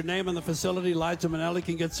we'll put your name on the facility. Liza Minnelli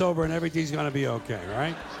can get sober, and everything's gonna be okay,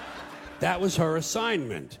 right? That was her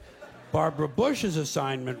assignment. Barbara Bush's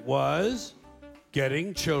assignment was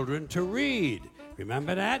getting children to read.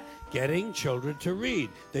 Remember that? Getting children to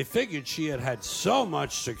read. They figured she had had so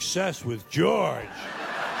much success with George.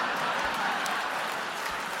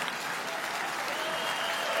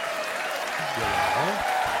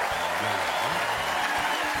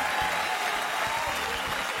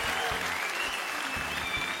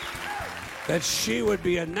 That she would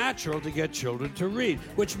be a natural to get children to read,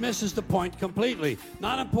 which misses the point completely.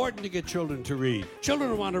 Not important to get children to read. Children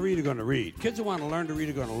who want to read are going to read. Kids who want to learn to read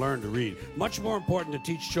are going to learn to read. Much more important to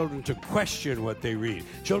teach children to question what they read.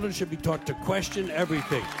 Children should be taught to question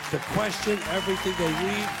everything, to question everything they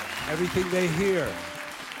read, everything they hear.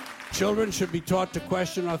 Children should be taught to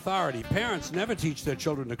question authority. Parents never teach their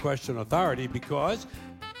children to question authority because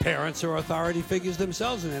parents are authority figures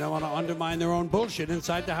themselves and they don't want to undermine their own bullshit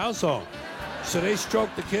inside the household. So they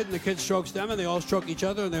stroke the kid and the kid strokes them and they all stroke each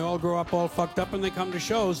other and they all grow up all fucked up and they come to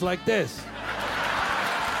shows like this.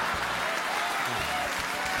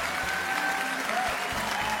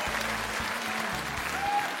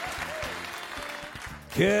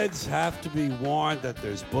 Kids have to be warned that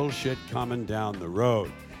there's bullshit coming down the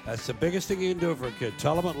road. That's the biggest thing you can do for a kid.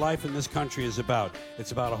 Tell them what life in this country is about.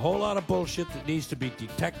 It's about a whole lot of bullshit that needs to be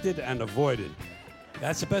detected and avoided.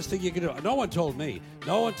 That's the best thing you can do. No one told me.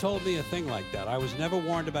 No one told me a thing like that. I was never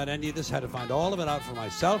warned about any of this. Had to find all of it out for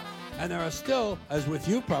myself. And there are still, as with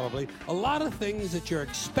you probably, a lot of things that you're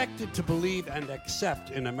expected to believe and accept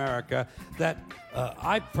in America that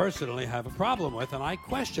I personally have a problem with, and I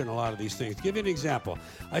question a lot of these things. To give you an example,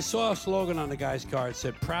 I saw a slogan on the guy's car. It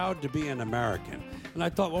said, "Proud to be an American." And I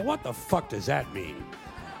thought, well, what the fuck does that mean?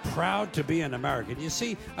 Proud to be an American. You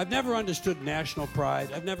see, I've never understood national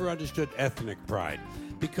pride. I've never understood ethnic pride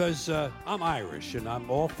because I'm Irish, and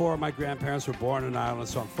all four of my grandparents were born in Ireland,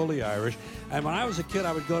 so I'm fully Irish. And when I was a kid,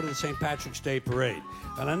 I would go to the St. Patrick's Day parade.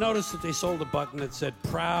 And I noticed that they sold a button that said,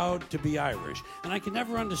 "Proud to be Irish." And I could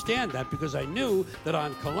never understand that because I knew that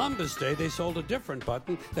on Columbus Day, they sold a different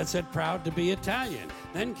button that said, "Proud to be Italian."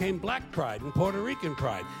 Then came Black Pride and Puerto Rican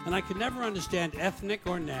Pride. And I could never understand ethnic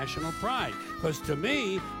or national pride. Because to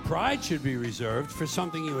me, pride should be reserved for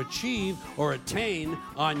something you achieve or attain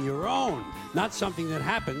on your own, not something that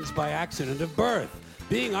happens by accident of birth.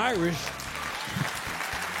 Being Irish...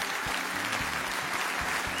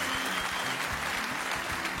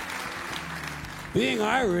 Being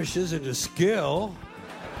Irish isn't a skill.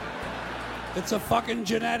 It's a fucking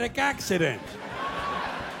genetic accident.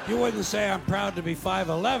 You wouldn't say, "I'm proud to be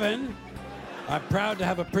 5'11". I'm proud to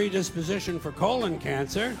have a predisposition for colon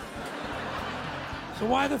cancer. So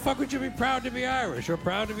why the fuck would you be proud to be Irish or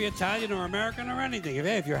proud to be Italian or American or anything?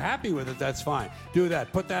 If you're happy with it, that's fine. Do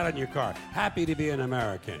that. Put that on your car. Happy to be an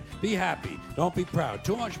American. Be happy. Don't be proud.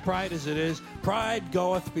 Too much pride as it is. Pride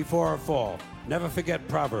goeth before a fall. Never forget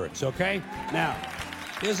Proverbs, okay? Now,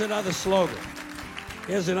 here's another slogan.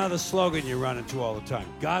 Here's another slogan you run into all the time.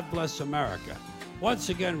 God bless America. Once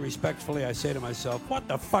again, respectfully, I say to myself, what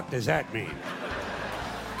the fuck does that mean?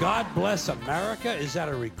 God bless America? Is that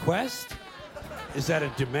a request? Is that a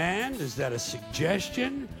demand? Is that a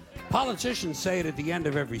suggestion? Politicians say it at the end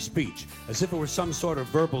of every speech, as if it were some sort of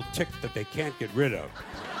verbal tic that they can't get rid of.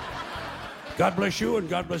 God bless you and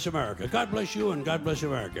God bless America. God bless you and God bless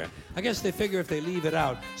America. I guess they figure if they leave it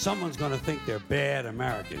out, someone's going to think they're bad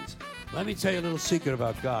Americans. Let me tell you a little secret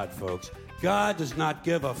about God, folks. God does not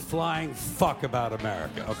give a flying fuck about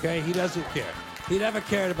America, okay? He doesn't care. He never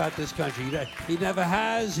cared about this country. He never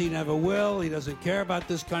has. He never will. He doesn't care about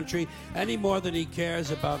this country any more than he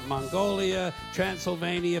cares about Mongolia,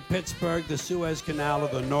 Transylvania, Pittsburgh, the Suez Canal, or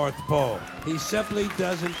the North Pole. He simply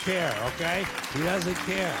doesn't care, okay? He doesn't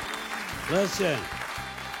care. Listen,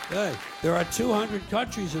 hey, there are 200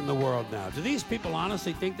 countries in the world now. Do these people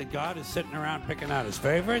honestly think that God is sitting around picking out his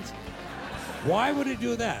favorites? Why would he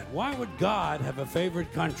do that? Why would God have a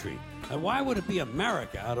favorite country? And why would it be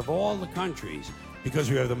America out of all the countries? Because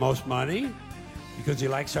we have the most money? Because he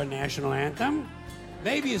likes our national anthem?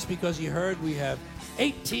 Maybe it's because he heard we have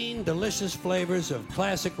 18 delicious flavors of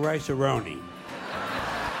classic rice-a-roni.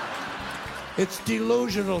 It's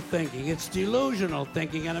delusional thinking. It's delusional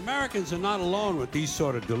thinking, and Americans are not alone with these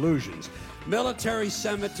sort of delusions. Military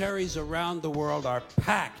cemeteries around the world are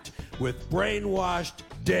packed with brainwashed,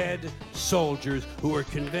 dead soldiers who were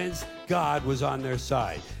convinced God was on their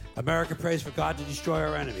side. America prays for God to destroy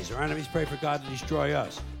our enemies. Our enemies pray for God to destroy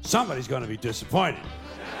us. Somebody's going to be disappointed.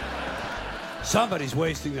 Somebody's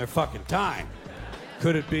wasting their fucking time.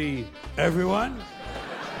 Could it be everyone?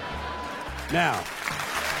 Now.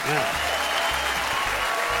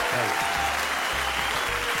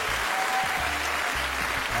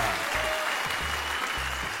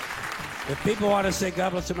 If people want to say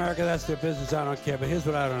God bless America, that's their business. I don't care. But here's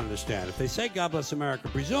what I don't understand. If they say God bless America,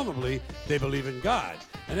 presumably they believe in God.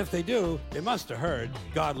 And if they do, they must have heard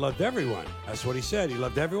God loved everyone. That's what he said. He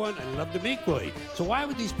loved everyone and he loved them equally. So why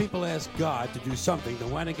would these people ask God to do something that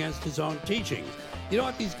went against his own teachings? You know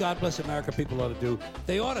what these God bless America people ought to do?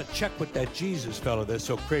 They ought to check with that Jesus fellow they're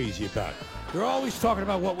so crazy about. They're always talking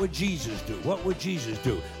about what would Jesus do? What would Jesus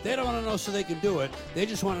do? They don't want to know so they can do it. They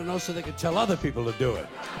just want to know so they can tell other people to do it.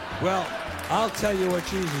 Well, I'll tell you what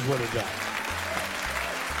Jesus would have done.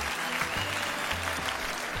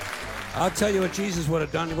 I'll tell you what Jesus would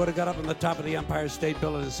have done. He would have got up on the top of the Empire State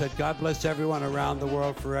Building and said, God bless everyone around the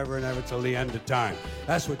world forever and ever till the end of time.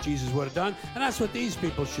 That's what Jesus would have done, and that's what these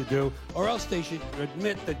people should do, or else they should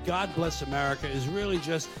admit that God bless America is really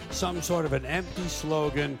just some sort of an empty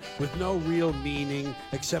slogan with no real meaning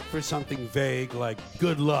except for something vague like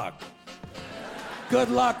good luck. Good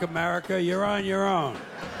luck, America, you're on your own,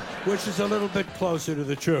 which is a little bit closer to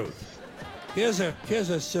the truth. Here's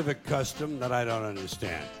a civic custom that I don't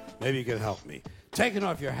understand. Maybe you can help me. Taking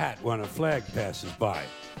off your hat when a flag passes by.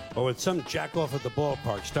 or when some jack-off at the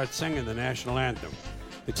ballpark starts singing the national anthem,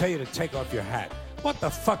 they tell you to take off your hat. What the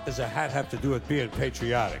fuck does a hat have to do with being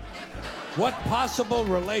patriotic? What possible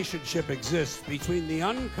relationship exists between the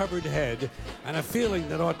uncovered head and a feeling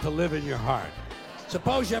that ought to live in your heart?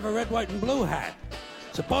 Suppose you have a red, white, and blue hat.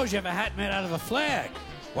 Suppose you have a hat made out of a flag.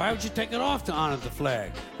 Why would you take it off to honor the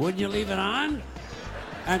flag? Wouldn't you leave it on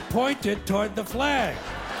and point it toward the flag?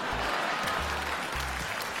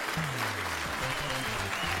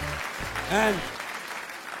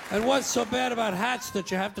 And what's so bad about hats that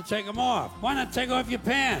you have to take them off? Why not take off your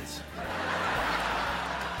pants?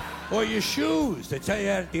 Or your shoes. They tell you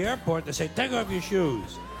at the airport, they say, take off your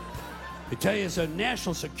shoes. They tell you it's a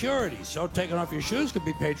national security, so taking off your shoes could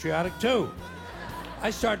be patriotic too. I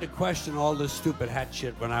started to question all this stupid hat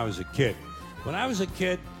shit when I was a kid. When I was a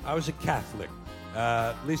kid, I was a Catholic,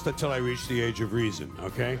 at least until I reached the age of reason,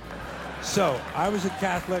 okay? So, I was a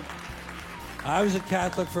Catholic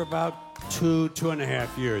for about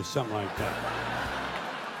 2.5 years, something like that.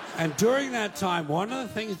 And during that time, one of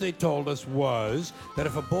the things they told us was that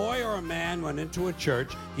if a boy or a man went into a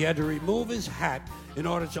church, he had to remove his hat in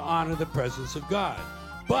order to honor the presence of God.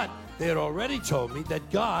 But they had already told me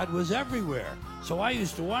that God was everywhere. So I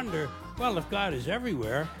used to wonder, well, if God is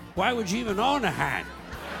everywhere, why would you even own a hat?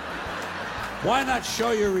 Why not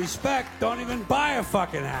show your respect? Don't even buy a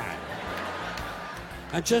fucking hat.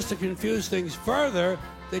 And just to confuse things further,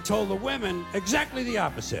 they told the women exactly the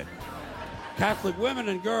opposite. Catholic women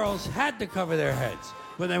and girls had to cover their heads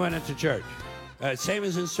when they went into church. Same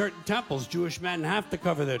as in certain temples, Jewish men have to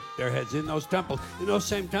cover their heads in those temples. In those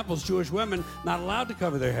same temples, Jewish women not allowed to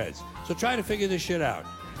cover their heads. So try to figure this shit out.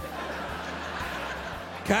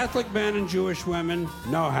 Catholic men and Jewish women,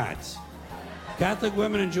 no hats. Catholic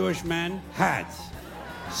women and Jewish men, hats.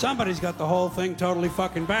 Somebody's got the whole thing totally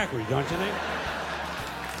fucking backwards, don't you think?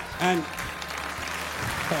 And,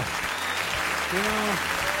 you know...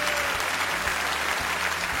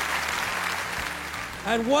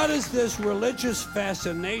 And what is this religious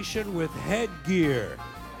fascination with headgear?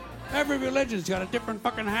 Every religion's got a different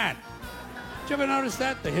fucking hat. Did you ever notice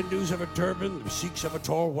that? The Hindus have a turban, the Sikhs have a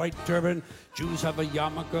tall white turban, Jews have a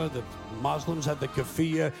yarmulke, the Muslims have the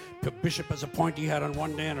keffiyeh, the bishop has a pointy hat on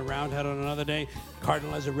one day and a round hat on another day,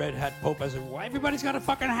 Cardinal has a red hat, Pope has a... Well, everybody's got a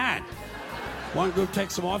fucking hat. One group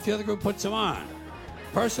takes them off, the other group puts them on.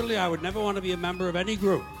 Personally, I would never want to be a member of any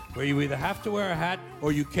group where you either have to wear a hat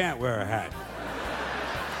or you can't wear a hat.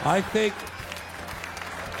 I think...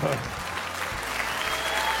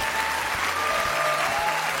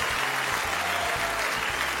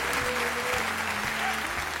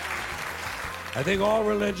 I think all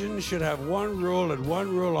religions should have one rule and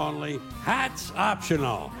one rule only. Hats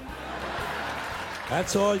optional.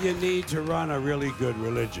 That's all you need to run a really good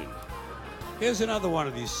religion. Here's another one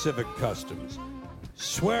of these civic customs.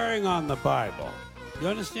 Swearing on the Bible. You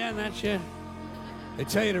understand that shit? They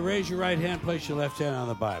tell you to raise your right hand, place your left hand on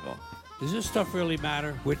the Bible. Does this stuff really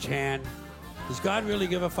matter? Which hand? Does God really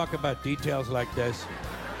give a fuck about details like this?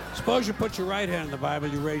 Suppose you put your right hand in the Bible,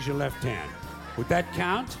 you raise your left hand. Would that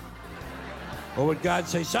count? Or would God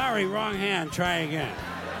say, sorry, wrong hand, try again?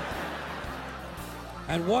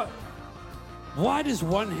 And why does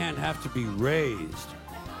one hand have to be raised?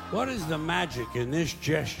 What is the magic in this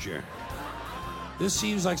gesture? This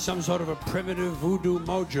seems like some sort of a primitive voodoo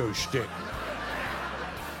mojo shtick.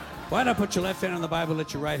 Why not put your left hand on the Bible,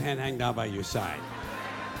 let your right hand hang down by your side?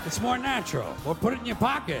 It's more natural. Or put it in your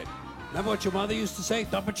pocket. Remember what your mother used to say?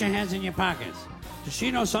 Don't put your hands in your pockets. Does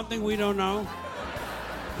she know something we don't know?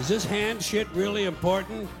 Is this hand shit really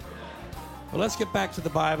important? Well, let's get back to the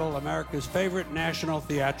Bible, America's favorite national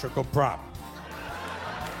theatrical prop.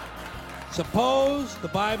 Suppose the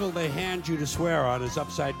Bible they hand you to swear on is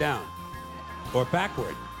upside down, or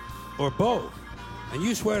backward, or both, and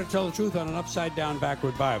you swear to tell the truth on an upside-down,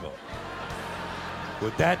 backward Bible.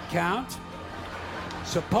 Would that count?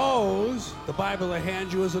 Suppose the Bible they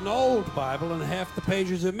hand you is an old Bible and half the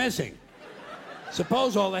pages are missing.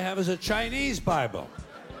 Suppose all they have is a Chinese Bible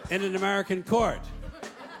in an American court,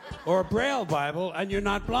 or a Braille Bible and you're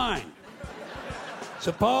not blind.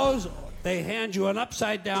 Suppose they hand you an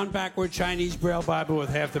upside-down, backward Chinese Braille Bible with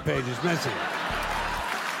half the pages missing.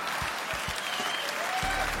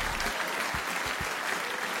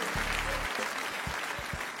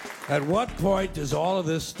 At what point does all of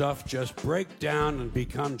this stuff just break down and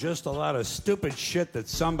become just a lot of stupid shit that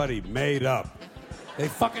somebody made up? They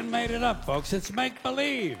fucking made it up, folks. It's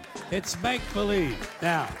make-believe. It's make-believe.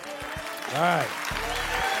 Now, all right.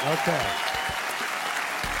 Okay.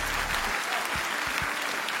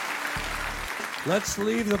 Let's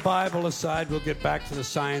leave the Bible aside. We'll get back to the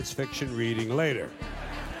science fiction reading later.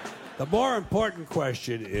 The more important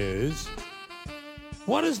question is,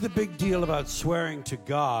 what is the big deal about swearing to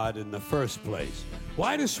God in the first place?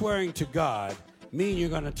 Why does swearing to God mean you're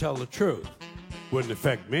going to tell the truth? Wouldn't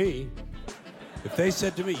affect me. If they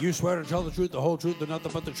said to me, you swear to tell the truth, the whole truth, and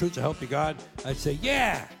nothing but the truth, so help you God, I'd say,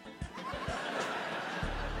 yeah.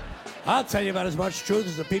 I'll tell you about as much truth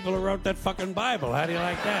as the people who wrote that fucking Bible. How do you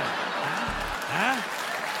like that? Huh?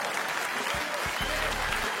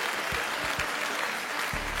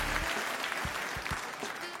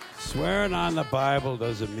 Swearing on the Bible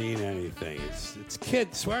doesn't mean anything. It's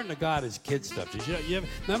kid. Swearing to God is kid stuff.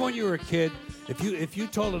 Remember when you were a kid, if you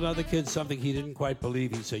told another kid something he didn't quite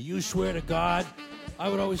believe, he'd say, you swear to God? I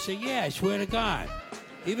would always say, yeah, I swear to God,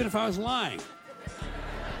 even if I was lying.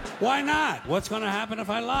 Why not? What's going to happen if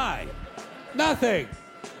I lie? Nothing.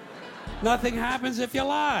 Nothing happens if you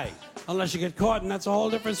lie, unless you get caught, and that's a whole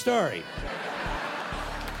different story.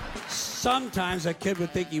 Sometimes a kid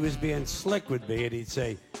would think he was being slick with me, and he'd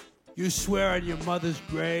say, you swear on your mother's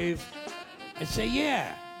grave? I'd say,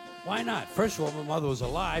 yeah. Why not? First of all, my mother was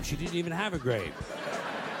alive. She didn't even have a grave.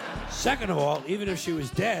 Second of all, even if she was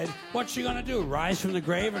dead, what's she gonna do? Rise from the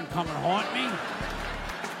grave and come and haunt me?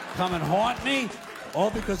 Come and haunt me? All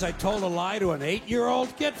because I told a lie to an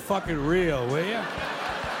 8-year-old? Get fucking real, will you?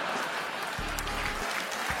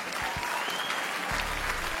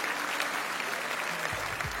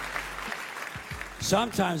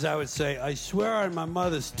 Sometimes I would say, I swear on my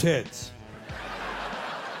mother's tits.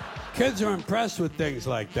 Kids are impressed with things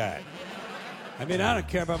like that. I mean, I don't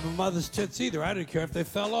care about my mother's tits either. I don't care if they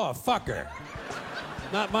fell off. Fuck her.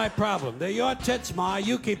 Not my problem. They're your tits, Ma.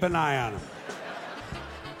 You keep an eye on them.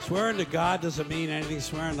 Swearing to God doesn't mean anything.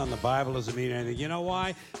 Swearing on the Bible doesn't mean anything. You know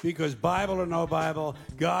why? Because Bible or no Bible,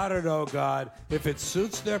 God or no God, if it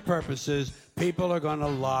suits their purposes, people are going to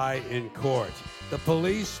lie in court. The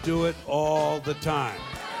police do it all the time.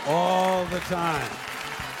 All the time.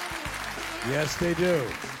 Yes, they do.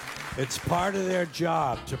 It's part of their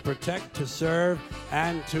job to protect, to serve,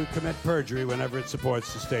 and to commit perjury whenever it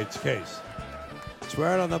supports the state's case.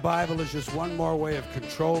 Swearing on the Bible is just one more way of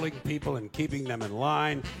controlling people and keeping them in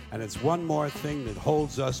line, and it's one more thing that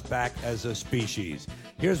holds us back as a species.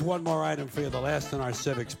 Here's one more item for you, the last in our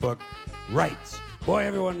civics book, rights. Boy,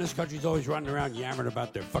 everyone in this country is always running around yammering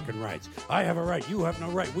about their fucking rights. I have a right, you have no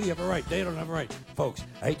right, we have a right, they don't have a right. Folks,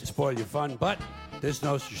 I hate to spoil your fun, but there's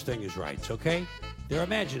no such thing as rights, okay? They're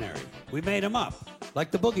imaginary. We made them up,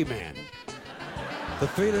 like the boogeyman. The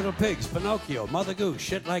Three Little Pigs, Pinocchio, Mother Goose,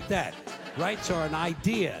 shit like that. Rights are an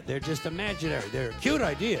idea. They're just imaginary. They're a cute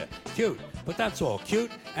idea. Cute. But that's all. Cute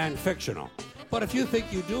and fictional. But if you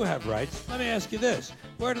think you do have rights, let me ask you this.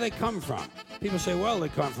 Where do they come from? People say, well, they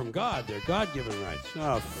come from God. They're God-given rights.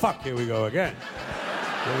 Oh, fuck. Here we go again.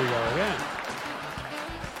 Here we go again.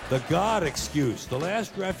 The God excuse. The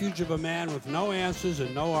last refuge of a man with no answers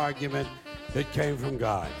and no argument. It came from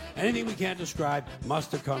God. Anything we can't describe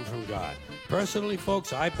must have come from God. Personally,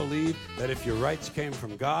 folks, I believe that if your rights came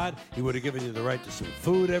from God, He would have given you the right to some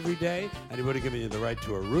food every day, and He would have given you the right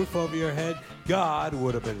to a roof over your head. God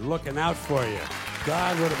would have been looking out for you.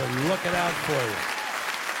 God would have been looking out for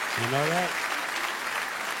you. You know that?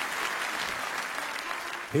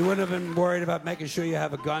 He wouldn't have been worried about making sure you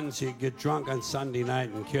have a gun so you get drunk on Sunday night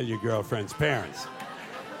and kill your girlfriend's parents.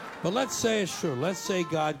 But let's say it's true. Let's say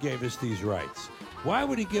God gave us these rights. Why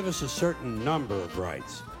would He give us a certain number of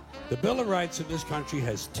rights? The Bill of Rights in this country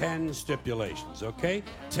has 10 stipulations, okay?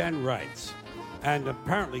 10 rights. And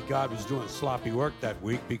apparently God was doing sloppy work that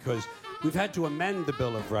week because we've had to amend the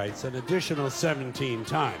Bill of Rights an additional 17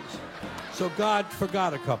 times. So God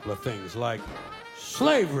forgot a couple of things like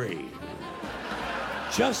slavery.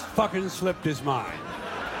 Just fucking slipped His mind.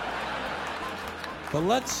 But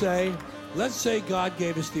let's say God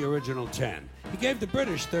gave us the original 10. He gave the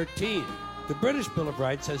British 13. The British Bill of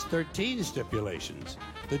Rights has 13 stipulations.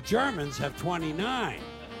 The Germans have 29.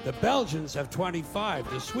 The Belgians have 25.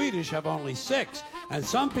 The Swedish have only 6. And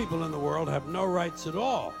some people in the world have no rights at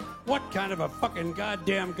all. What kind of a fucking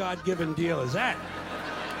goddamn God-given deal is that?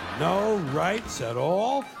 No rights at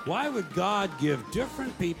all? Why would God give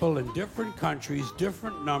different people in different countries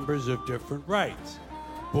different numbers of different rights?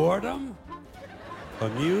 Boredom?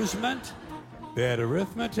 Amusement? Bad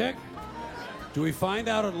arithmetic? Do we find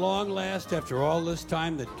out at long last, after all this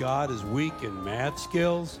time, that God is weak in math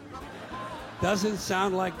skills? Doesn't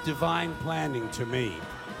sound like divine planning to me.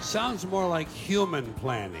 Sounds more like human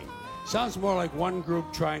planning. Sounds more like one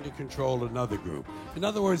group trying to control another group. In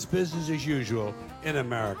other words, business as usual in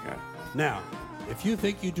America. Now, if you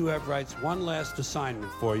think you do have rights, one last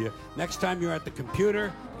assignment for you. Next time you're at the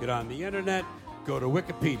computer, get on the internet, go to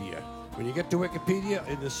Wikipedia. When you get to Wikipedia,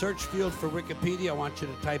 in the search field for Wikipedia, I want you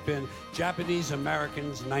to type in Japanese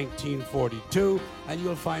Americans 1942, and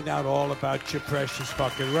you'll find out all about your precious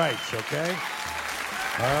fucking rights, okay?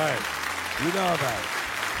 All right. You know about it.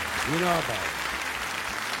 You know about it.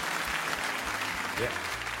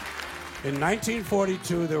 Yeah. In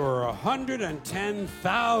 1942, there were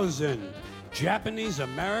 110,000 Japanese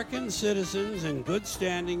American citizens and good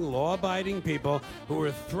standing, law-abiding people who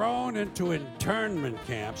were thrown into internment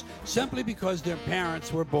camps simply because their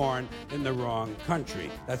parents were born in the wrong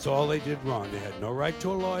country. That's all they did wrong. They had no right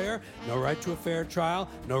to a lawyer, no right to a fair trial,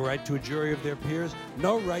 no right to a jury of their peers,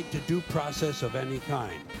 no right to due process of any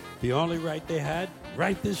kind. The only right they had,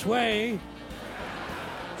 right this way,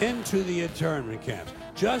 into the internment camps.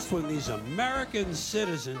 Just when these American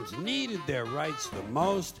citizens needed their rights the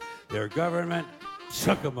most, their government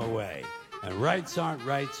took them away. And rights aren't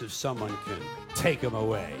rights if someone can take them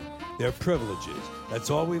away. They're privileges. That's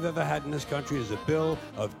all we've ever had in this country is a bill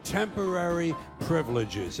of temporary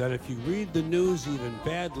privileges. And if you read the news even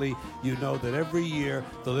badly, you know that every year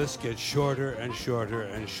the list gets shorter and shorter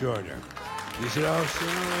and shorter. You see how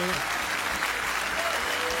sooner or later?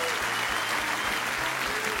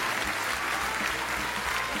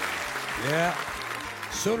 Yeah.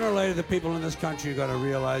 Sooner or later, the people in this country are going to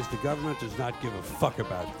realize the government does not give a fuck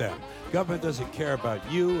about them. Government doesn't care about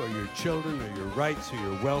you or your children or your rights or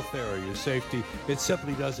your welfare or your safety. It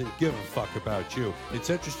simply doesn't give a fuck about you.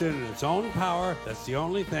 It's interested in its own power. That's the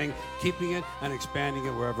only thing, keeping it and expanding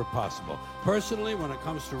it wherever possible. Personally, when it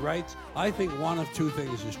comes to rights, I think one of two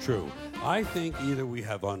things is true. I think either we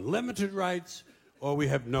have unlimited rights or we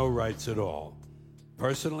have no rights at all.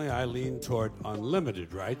 Personally, I lean toward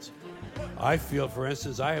unlimited rights. I feel, for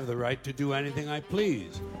instance, I have the right to do anything I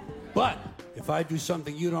please. But if I do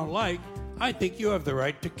something you don't like, I think you have the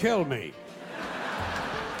right to kill me.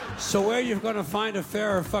 So where are you going to find a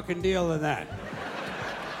fairer fucking deal than that?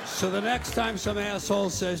 So the next time some asshole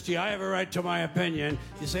says to you, I have a right to my opinion,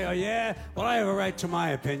 you say, oh yeah? Well, I have a right to my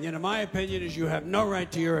opinion, and my opinion is you have no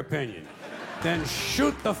right to your opinion. Then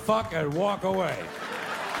shoot the fuck and walk away.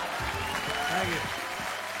 Thank you.